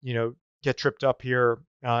get tripped up here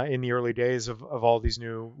in the early days of all these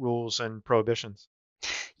new rules and prohibitions.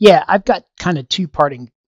 Yeah, I've got kind of two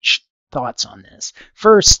parting thoughts on this.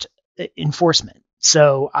 First, enforcement.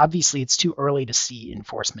 So obviously it's too early to see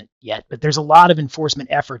enforcement yet, but there's a lot of enforcement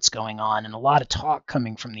efforts going on and a lot of talk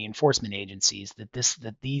coming from the enforcement agencies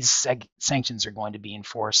that these sanctions are going to be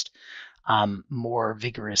enforced more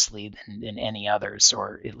vigorously than any others,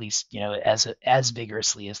 or at least as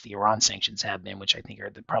vigorously as the Iran sanctions have been, which I think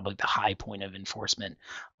are probably the high point of enforcement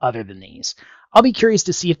other than these. I'll be curious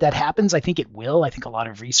to see if that happens. I think it will. I think a lot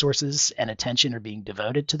of resources and attention are being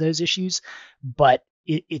devoted to those issues, but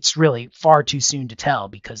it's really far too soon to tell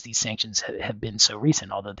because these sanctions have been so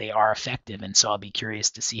recent, although they are effective. And so I'll be curious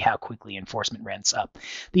to see how quickly enforcement ramps up.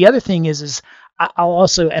 The other thing is I'll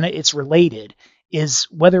also, and it's related, is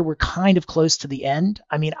whether we're kind of close to the end.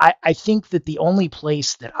 I mean, I think that the only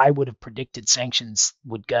place that I would have predicted sanctions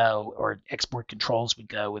would go, or export controls would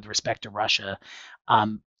go with respect to Russia,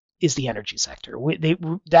 is the energy sector.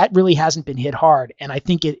 That really hasn't been hit hard. And I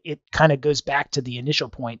think it kind of goes back to the initial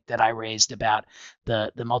point that I raised about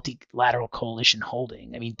the multilateral coalition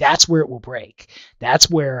holding. I mean, that's where it will break.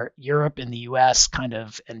 That's where Europe and the US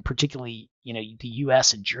and particularly, the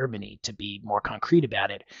US and Germany, to be more concrete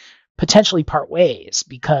about it, potentially part ways,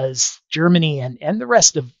 because Germany and the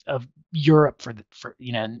rest of Europe for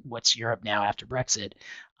what's Europe now after Brexit,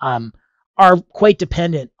 are quite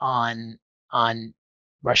dependent on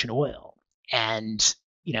Russian oil. And,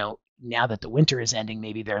 now that the winter is ending,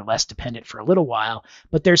 maybe they're less dependent for a little while,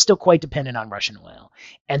 but they're still quite dependent on Russian oil.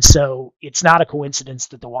 And so it's not a coincidence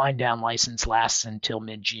that the wind down license lasts until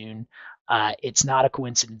mid-June. It's not a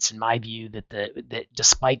coincidence, in my view, that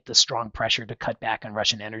despite the strong pressure to cut back on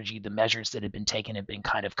Russian energy, the measures that have been taken have been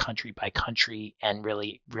kind of country by country and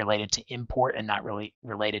really related to import and not really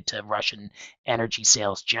related to Russian energy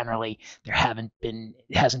sales generally. There hasn't been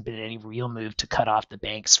any real move to cut off the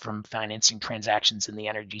banks from financing transactions in the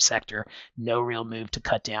energy sector. No real move to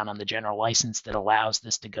cut down on the general license that allows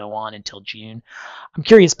this to go on until June. I'm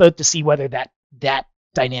curious both to see whether that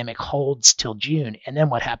dynamic holds till June, and then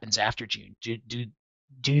what happens after June.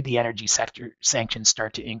 Do the energy sector sanctions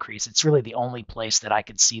start to increase? It's really the only place that I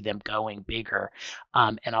could see them going bigger,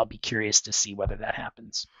 and I'll be curious to see whether that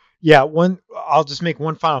happens. Yeah, I'll just make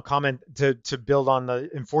one final comment to build on the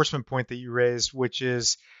enforcement point that you raised, which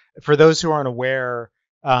is, for those who aren't aware,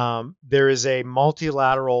 there is a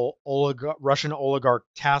multilateral Russian oligarch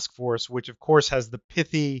task force, which of course has the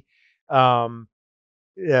pithy um,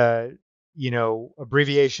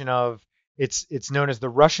 abbreviation of, it's known as the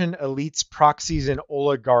Russian Elites, Proxies, and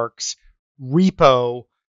Oligarchs Repo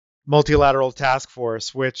Multilateral Task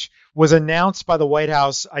Force, which was announced by the White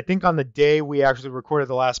House, I think on the day we actually recorded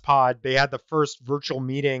the last pod. They had the first virtual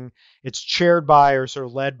meeting. It's chaired by, or sort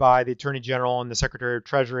of led by, the Attorney General and the Secretary of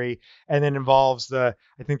Treasury, and then involves I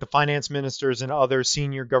think the finance ministers and other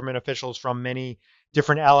senior government officials from many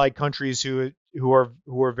different allied countries who are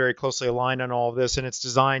very closely aligned on all of this. And it's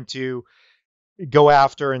designed to go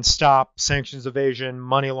after and stop sanctions evasion,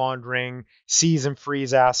 money laundering, seize and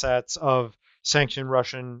freeze assets of sanctioned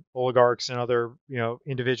Russian oligarchs and other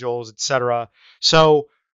individuals, etc. So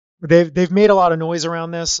they've made a lot of noise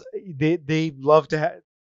around this. They love to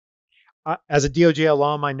as a DOJ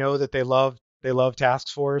alum, I know that they love task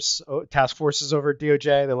forces over at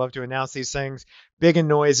DOJ. They love to announce these things, big and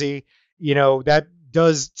noisy. That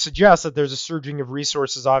does suggest that there's a surging of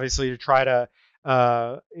resources, obviously, to try to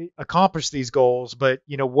accomplish these goals. But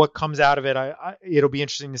what comes out of it, it'll be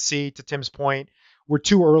interesting to see. To Tim's point, we're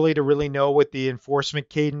too early to really know what the enforcement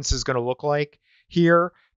cadence is going to look like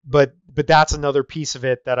here. But that's another piece of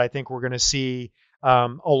it that I think we're going to see,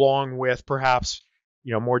 along with perhaps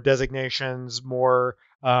more designations, more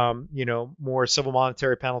more civil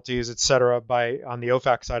monetary penalties, et cetera, on the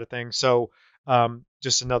OFAC side of things. So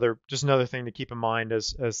just another thing to keep in mind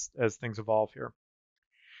as things evolve here.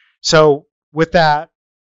 So with that,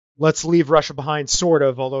 let's leave Russia behind, sort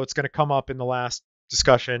of, although it's going to come up in the last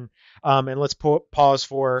discussion. And let's pause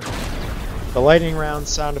for the lightning round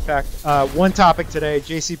sound effect. One topic today,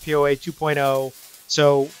 JCPOA 2.0.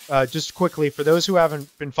 So just quickly, for those who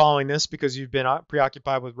haven't been following this because you've been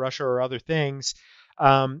preoccupied with Russia or other things,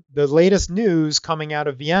 the latest news coming out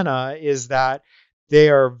of Vienna is that they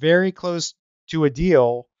are very close to a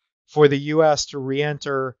deal for the U.S. to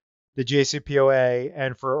re-enter the JCPOA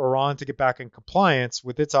and for Iran to get back in compliance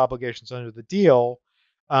with its obligations under the deal.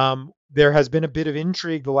 There has been a bit of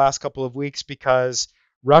intrigue the last couple of weeks because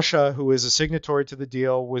Russia, who is a signatory to the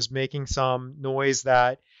deal, was making some noise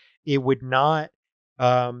that it would not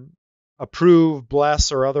approve,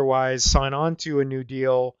 bless, or otherwise sign on to a new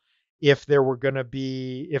deal if there was going to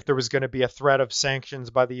be a threat of sanctions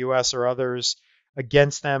by the U.S. or others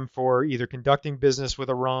against them for either conducting business with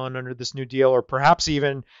Iran under this new deal, or perhaps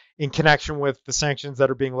even in connection with the sanctions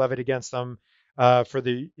that are being levied against them for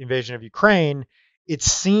the invasion of Ukraine. It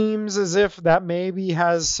seems as if that maybe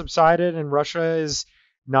has subsided and Russia is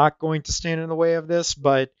not going to stand in the way of this,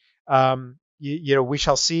 but we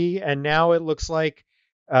shall see. And now it looks like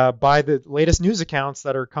by the latest news accounts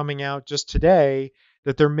that are coming out just today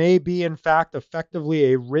that there may be, in fact,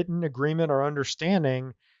 effectively a written agreement or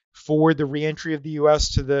understanding for the reentry of the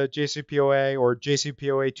U.S. to the JCPOA, or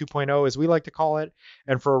JCPOA 2.0, as we like to call it,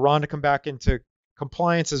 and for Iran to come back into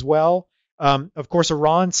compliance as well. Of course,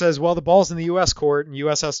 Iran says, well, the ball's in the U.S. court, and the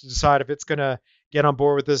U.S. has to decide if it's going to get on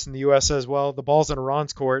board with this. And the U.S. says, well, the ball's in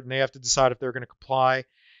Iran's court, and they have to decide if they're going to comply.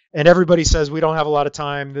 And everybody says, we don't have a lot of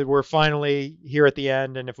time, that we're finally here at the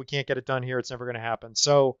end, and if we can't get it done here, it's never going to happen.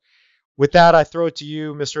 So with that, I throw it to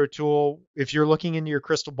you, Mr. O'Toole. If you're looking into your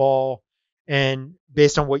crystal ball, and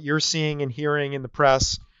based on what you're seeing and hearing in the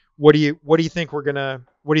press, what do you think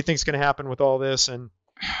is going to happen with all this? And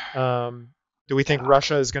do we think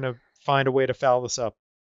Russia is going to find a way to foul this up?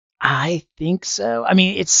 I think so. I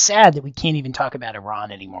mean, it's sad that we can't even talk about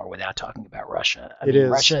Iran anymore without talking about Russia.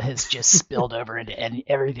 Russia has just spilled over into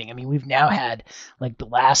everything. I mean, we've now had like the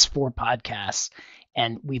last 4 podcasts,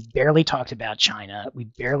 and we've barely talked about China.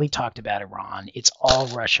 We've barely talked about Iran. It's all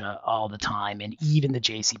Russia all the time. And even the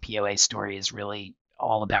JCPOA story is really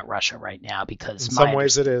all about Russia right now, because In some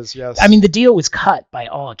ways it is, yes. I mean, the deal was cut by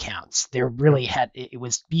all accounts. There really Yep. it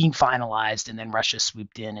was being finalized, and then Russia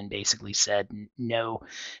swooped in and basically said no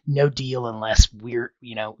deal unless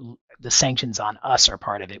the sanctions on us are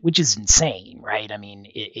part of it, which is insane, right? I mean,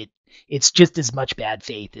 it's just as much bad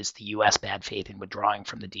faith as the U.S. bad faith in withdrawing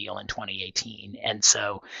from the deal in 2018, and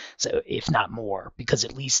so if not more, because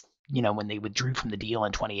at least when they withdrew from the deal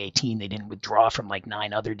in 2018, they didn't withdraw from like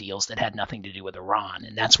 9 other deals that had nothing to do with Iran.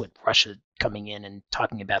 And that's what Russia coming in and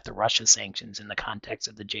talking about the Russia sanctions in the context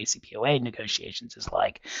of the JCPOA negotiations is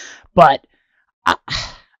like. But I,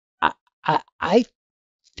 I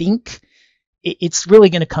think it's really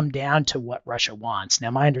going to come down to what Russia wants.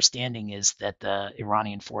 Now, my understanding is that the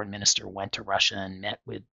Iranian foreign minister went to Russia and met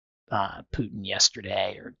with Putin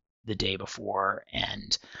yesterday or the day before,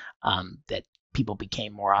 and that people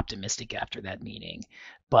became more optimistic after that meeting.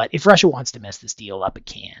 But if Russia wants to mess this deal up, it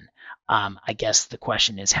can. I guess the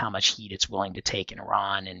question is how much heat it's willing to take in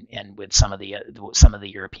Iran and with some of the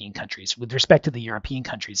European countries. With respect to the European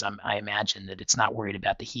countries, I imagine that it's not worried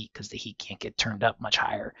about the heat because the heat can't get turned up much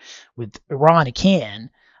higher. With Iran, it can.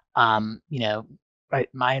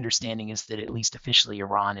 My understanding is that at least officially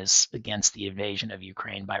Iran is against the invasion of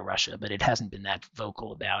Ukraine by Russia, but it hasn't been that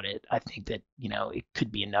vocal about it. I think that, it could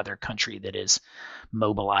be another country that is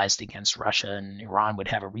mobilized against Russia, and Iran would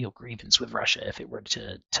have a real grievance with Russia if it were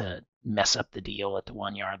to mess up the deal at the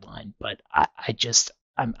 1 yard line. But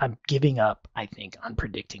I'm giving up, I think, on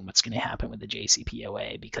predicting what's going to happen with the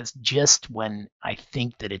JCPOA, because just when I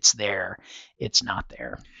think that it's there, it's not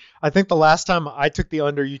there. I think the last time I took the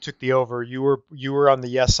under, you took the over. You were on the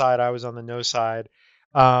yes side, I was on the no side.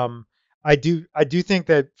 I do think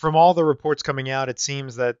that from all the reports coming out, it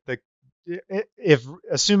seems that if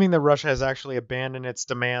assuming that Russia has actually abandoned its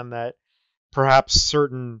demand that perhaps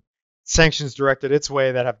certain sanctions directed its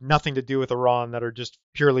way that have nothing to do with Iran, that are just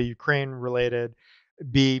purely Ukraine related,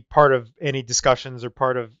 be part of any discussions or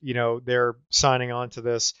part of their signing on to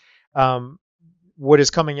this. What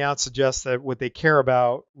is coming out suggests that what they care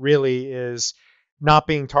about really is not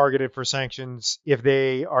being targeted for sanctions if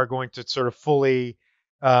they are going to sort of fully,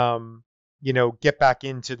 get back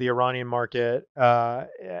into the Iranian market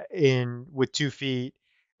in with 2 feet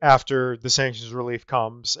after the sanctions relief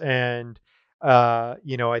comes. And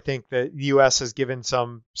I think that the U.S. has given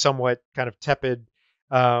some somewhat kind of tepid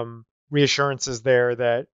reassurances there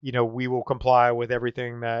that we will comply with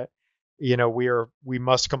everything that we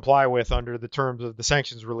must comply with under the terms of the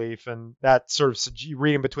sanctions relief. And that sort of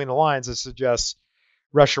reading between the lines, it suggests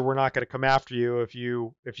Russia, we're not going to come after you if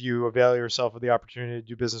you avail yourself of the opportunity to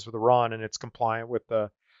do business with Iran and it's compliant with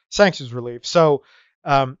the sanctions relief. So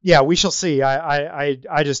yeah, we shall see.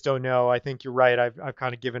 I just don't know. I think you're right. I've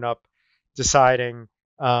kind of given up deciding,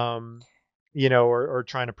 or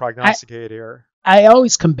trying to prognosticate here. I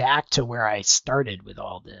always come back to where I started with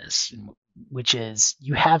all this, which is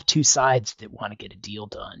you have two sides that want to get a deal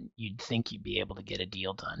done. You'd think you'd be able to get a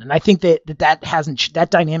deal done, and I think that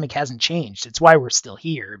dynamic hasn't changed. It's why we're still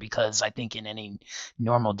here, because I think in any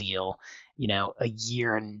normal deal, a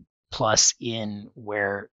year and plus in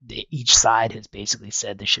where each side has basically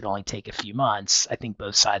said this should only take a few months, I think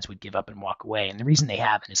both sides would give up and walk away. And the reason they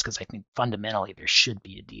haven't is because I think fundamentally there should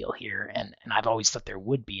be a deal here. And I've always thought there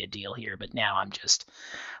would be a deal here, but now I'm just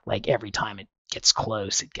like, every time it gets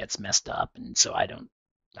close, it gets messed up. And so I don't,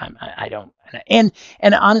 and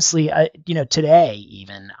honestly, today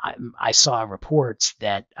even I saw reports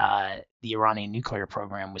that the Iranian nuclear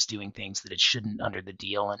program was doing things that it shouldn't under the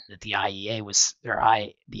deal, and that the IAEA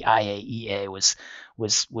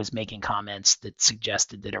was making comments that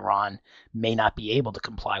suggested that Iran may not be able to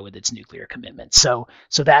comply with its nuclear commitments. So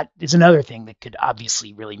that is another thing that could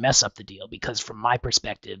obviously really mess up the deal, because from my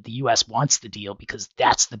perspective, the U.S. wants the deal because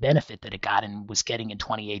that's the benefit that it got and was getting in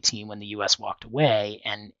 2018 when the U.S. walked away,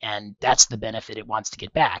 and that's the benefit it wants to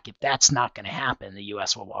get back. If that's not going to happen, the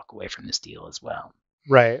U.S. will walk away from this deal as well.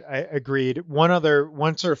 Right. I agreed. One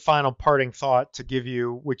sort of final parting thought to give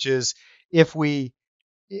you, which is if we're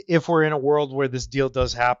in a world where this deal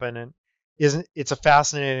does happen, and it's a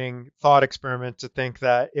fascinating thought experiment to think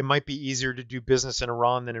that it might be easier to do business in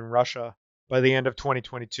Iran than in Russia by the end of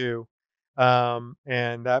 2022. But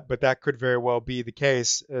that could very well be the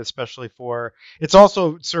case, especially it's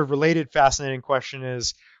also sort of related fascinating question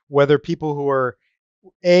is whether people who were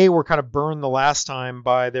kind of burned the last time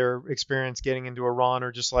by their experience getting into Iran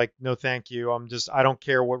are just like, no, thank you. I don't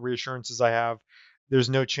care what reassurances I have. There's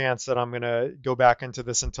no chance that I'm going to go back into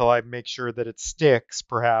this until I make sure that it sticks,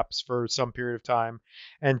 perhaps for some period of time.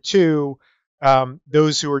 And two,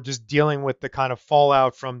 those who are just dealing with the kind of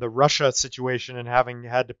fallout from the Russia situation and having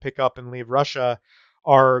had to pick up and leave Russia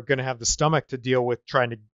are going to have the stomach to deal with trying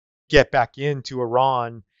to get back into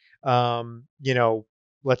Iran,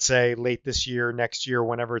 let's say late this year, next year,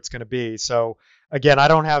 whenever it's going to be. So again, I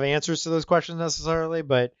don't have answers to those questions necessarily,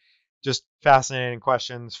 but just fascinating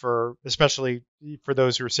questions especially for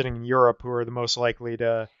those who are sitting in Europe, who are the most likely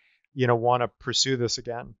to, want to pursue this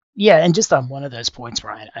again. Yeah, and just on one of those points,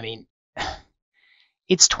 Ryan, I mean,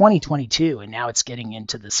 it's 2022 and now it's getting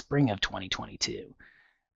into the spring of 2022.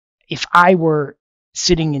 If I were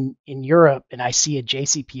sitting in Europe and I see a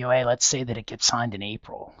JCPOA, let's say that it gets signed in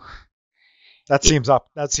April. That seems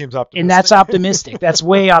optimistic. And that's optimistic. That's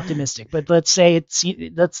way optimistic. But let's say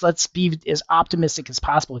let's be as optimistic as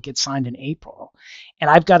possible. It gets signed in April, and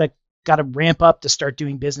I've got to ramp up to start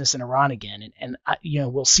doing business in Iran again. And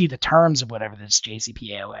we'll see the terms of whatever this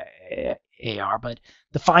JCPOA are, but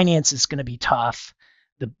the finance is going to be tough.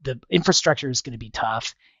 The infrastructure is going to be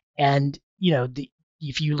tough, and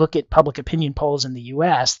if you look at public opinion polls in the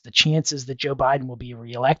U.S., the chances that Joe Biden will be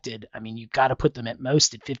reelected, I mean, you've got to put them at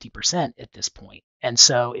most at 50% at this point. And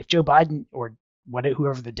so if Joe Biden or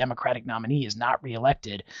whoever the Democratic nominee is not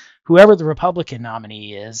reelected, whoever the Republican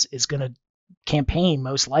nominee is going to campaign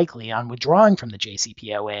most likely on withdrawing from the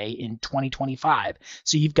JCPOA in 2025.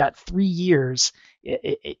 So you've got 3 years.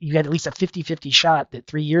 You got at least a 50-50 shot that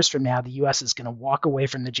 3 years from now, the U.S. is going to walk away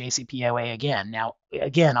from the JCPOA again. Now,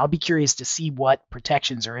 again, I'll be curious to see what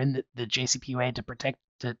protections are in the JCPOA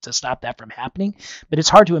to stop that from happening. But it's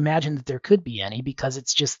hard to imagine that there could be any, because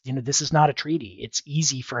it's just, this is not a treaty. It's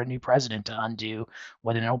easy for a new president to undo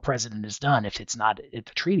what an old president has done if it's not at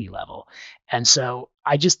the treaty level. And so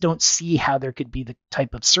I just don't see how there could be the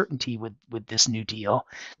type of certainty with this new deal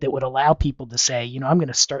that would allow people to say, I'm going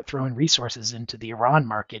to start throwing resources into the Iran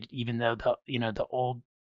market, even though the old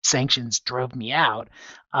sanctions drove me out,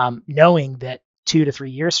 knowing that 2 to 3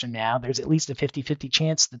 years from now, there's at least a 50-50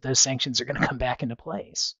 chance that those sanctions are going to come back into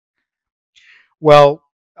place. Well,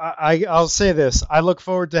 I'll say this. I look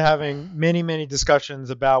forward to having many, many discussions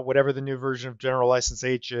about whatever the new version of General License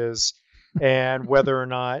H is, and whether or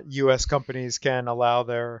not U.S. companies can allow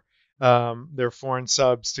their foreign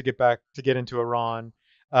subs to get into Iran,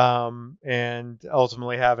 and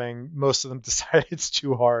ultimately having most of them decide it's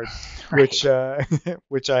too hard, right.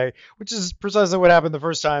 which is precisely what happened the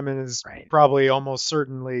first time, and is right. Probably almost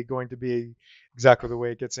certainly going to be exactly the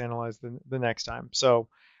way it gets analyzed the next time. So,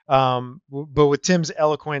 but with Tim's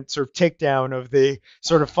eloquent sort of takedown of the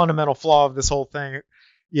sort of fundamental flaw of this whole thing,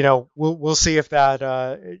 we'll see if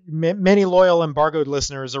that many loyal embargoed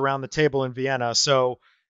listeners around the table in Vienna. So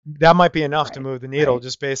that might be enough to move the needle,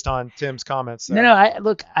 just based on Tim's comments there. No,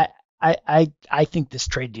 I think this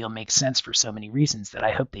trade deal makes sense for so many reasons that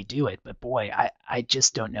I hope they do it. But boy, I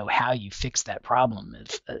just don't know how you fix that problem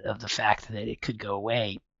of the fact that it could go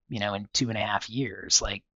away, in 2.5 years.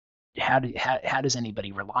 Like, how does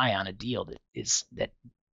anybody rely on a deal there's a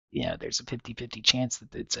 50-50 chance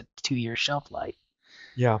that it's a 2-year shelf life?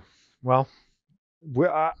 Yeah, well,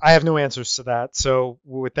 I have no answers to that. So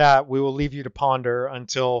with that, we will leave you to ponder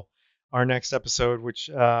until our next episode, which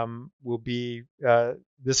will be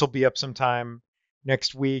this will be up sometime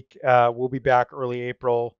next week. We'll be back early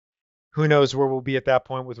April. Who knows where we'll be at that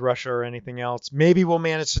point with Russia or anything else. Maybe we'll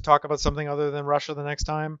manage to talk about something other than Russia the next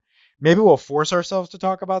time. Maybe we'll force ourselves to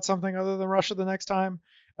talk about something other than Russia the next time,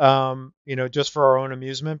 just for our own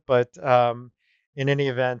amusement. But in any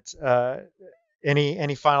event,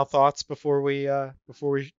 any final thoughts before we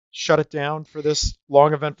shut it down for this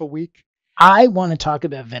long, eventful week? I want to talk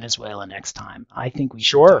about Venezuela next time. I think we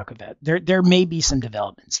should talk about there may be some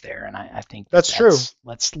developments there, and I think that's true.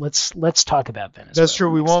 Let's talk about Venezuela. That's true.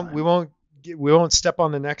 We won't step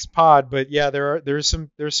on the next pod, but yeah, there's some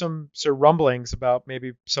sort of rumblings about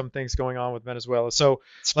maybe some things going on with Venezuela. So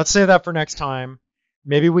let's save that for next time.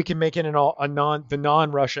 Maybe we can make it the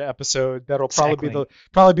non-Russia episode. That'll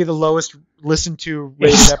probably be the lowest listened to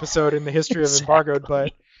rated episode in the history of Embargoed,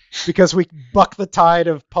 but because we buck the tide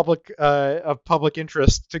of public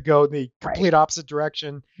interest to go the complete opposite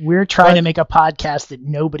direction. We're trying to make a podcast that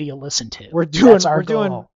nobody will listen to. We're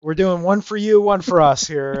doing one for you, one for us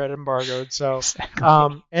here at Embargoed. So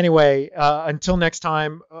anyway, until next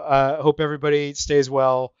time, hope everybody stays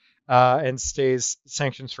well and stays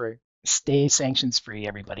sanctions free. Stay sanctions free,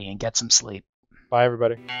 everybody, and get some sleep. Bye,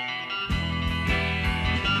 everybody.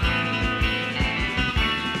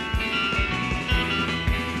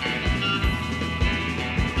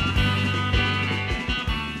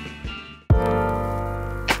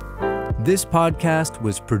 This podcast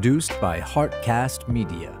was produced by Heartcast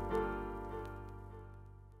Media.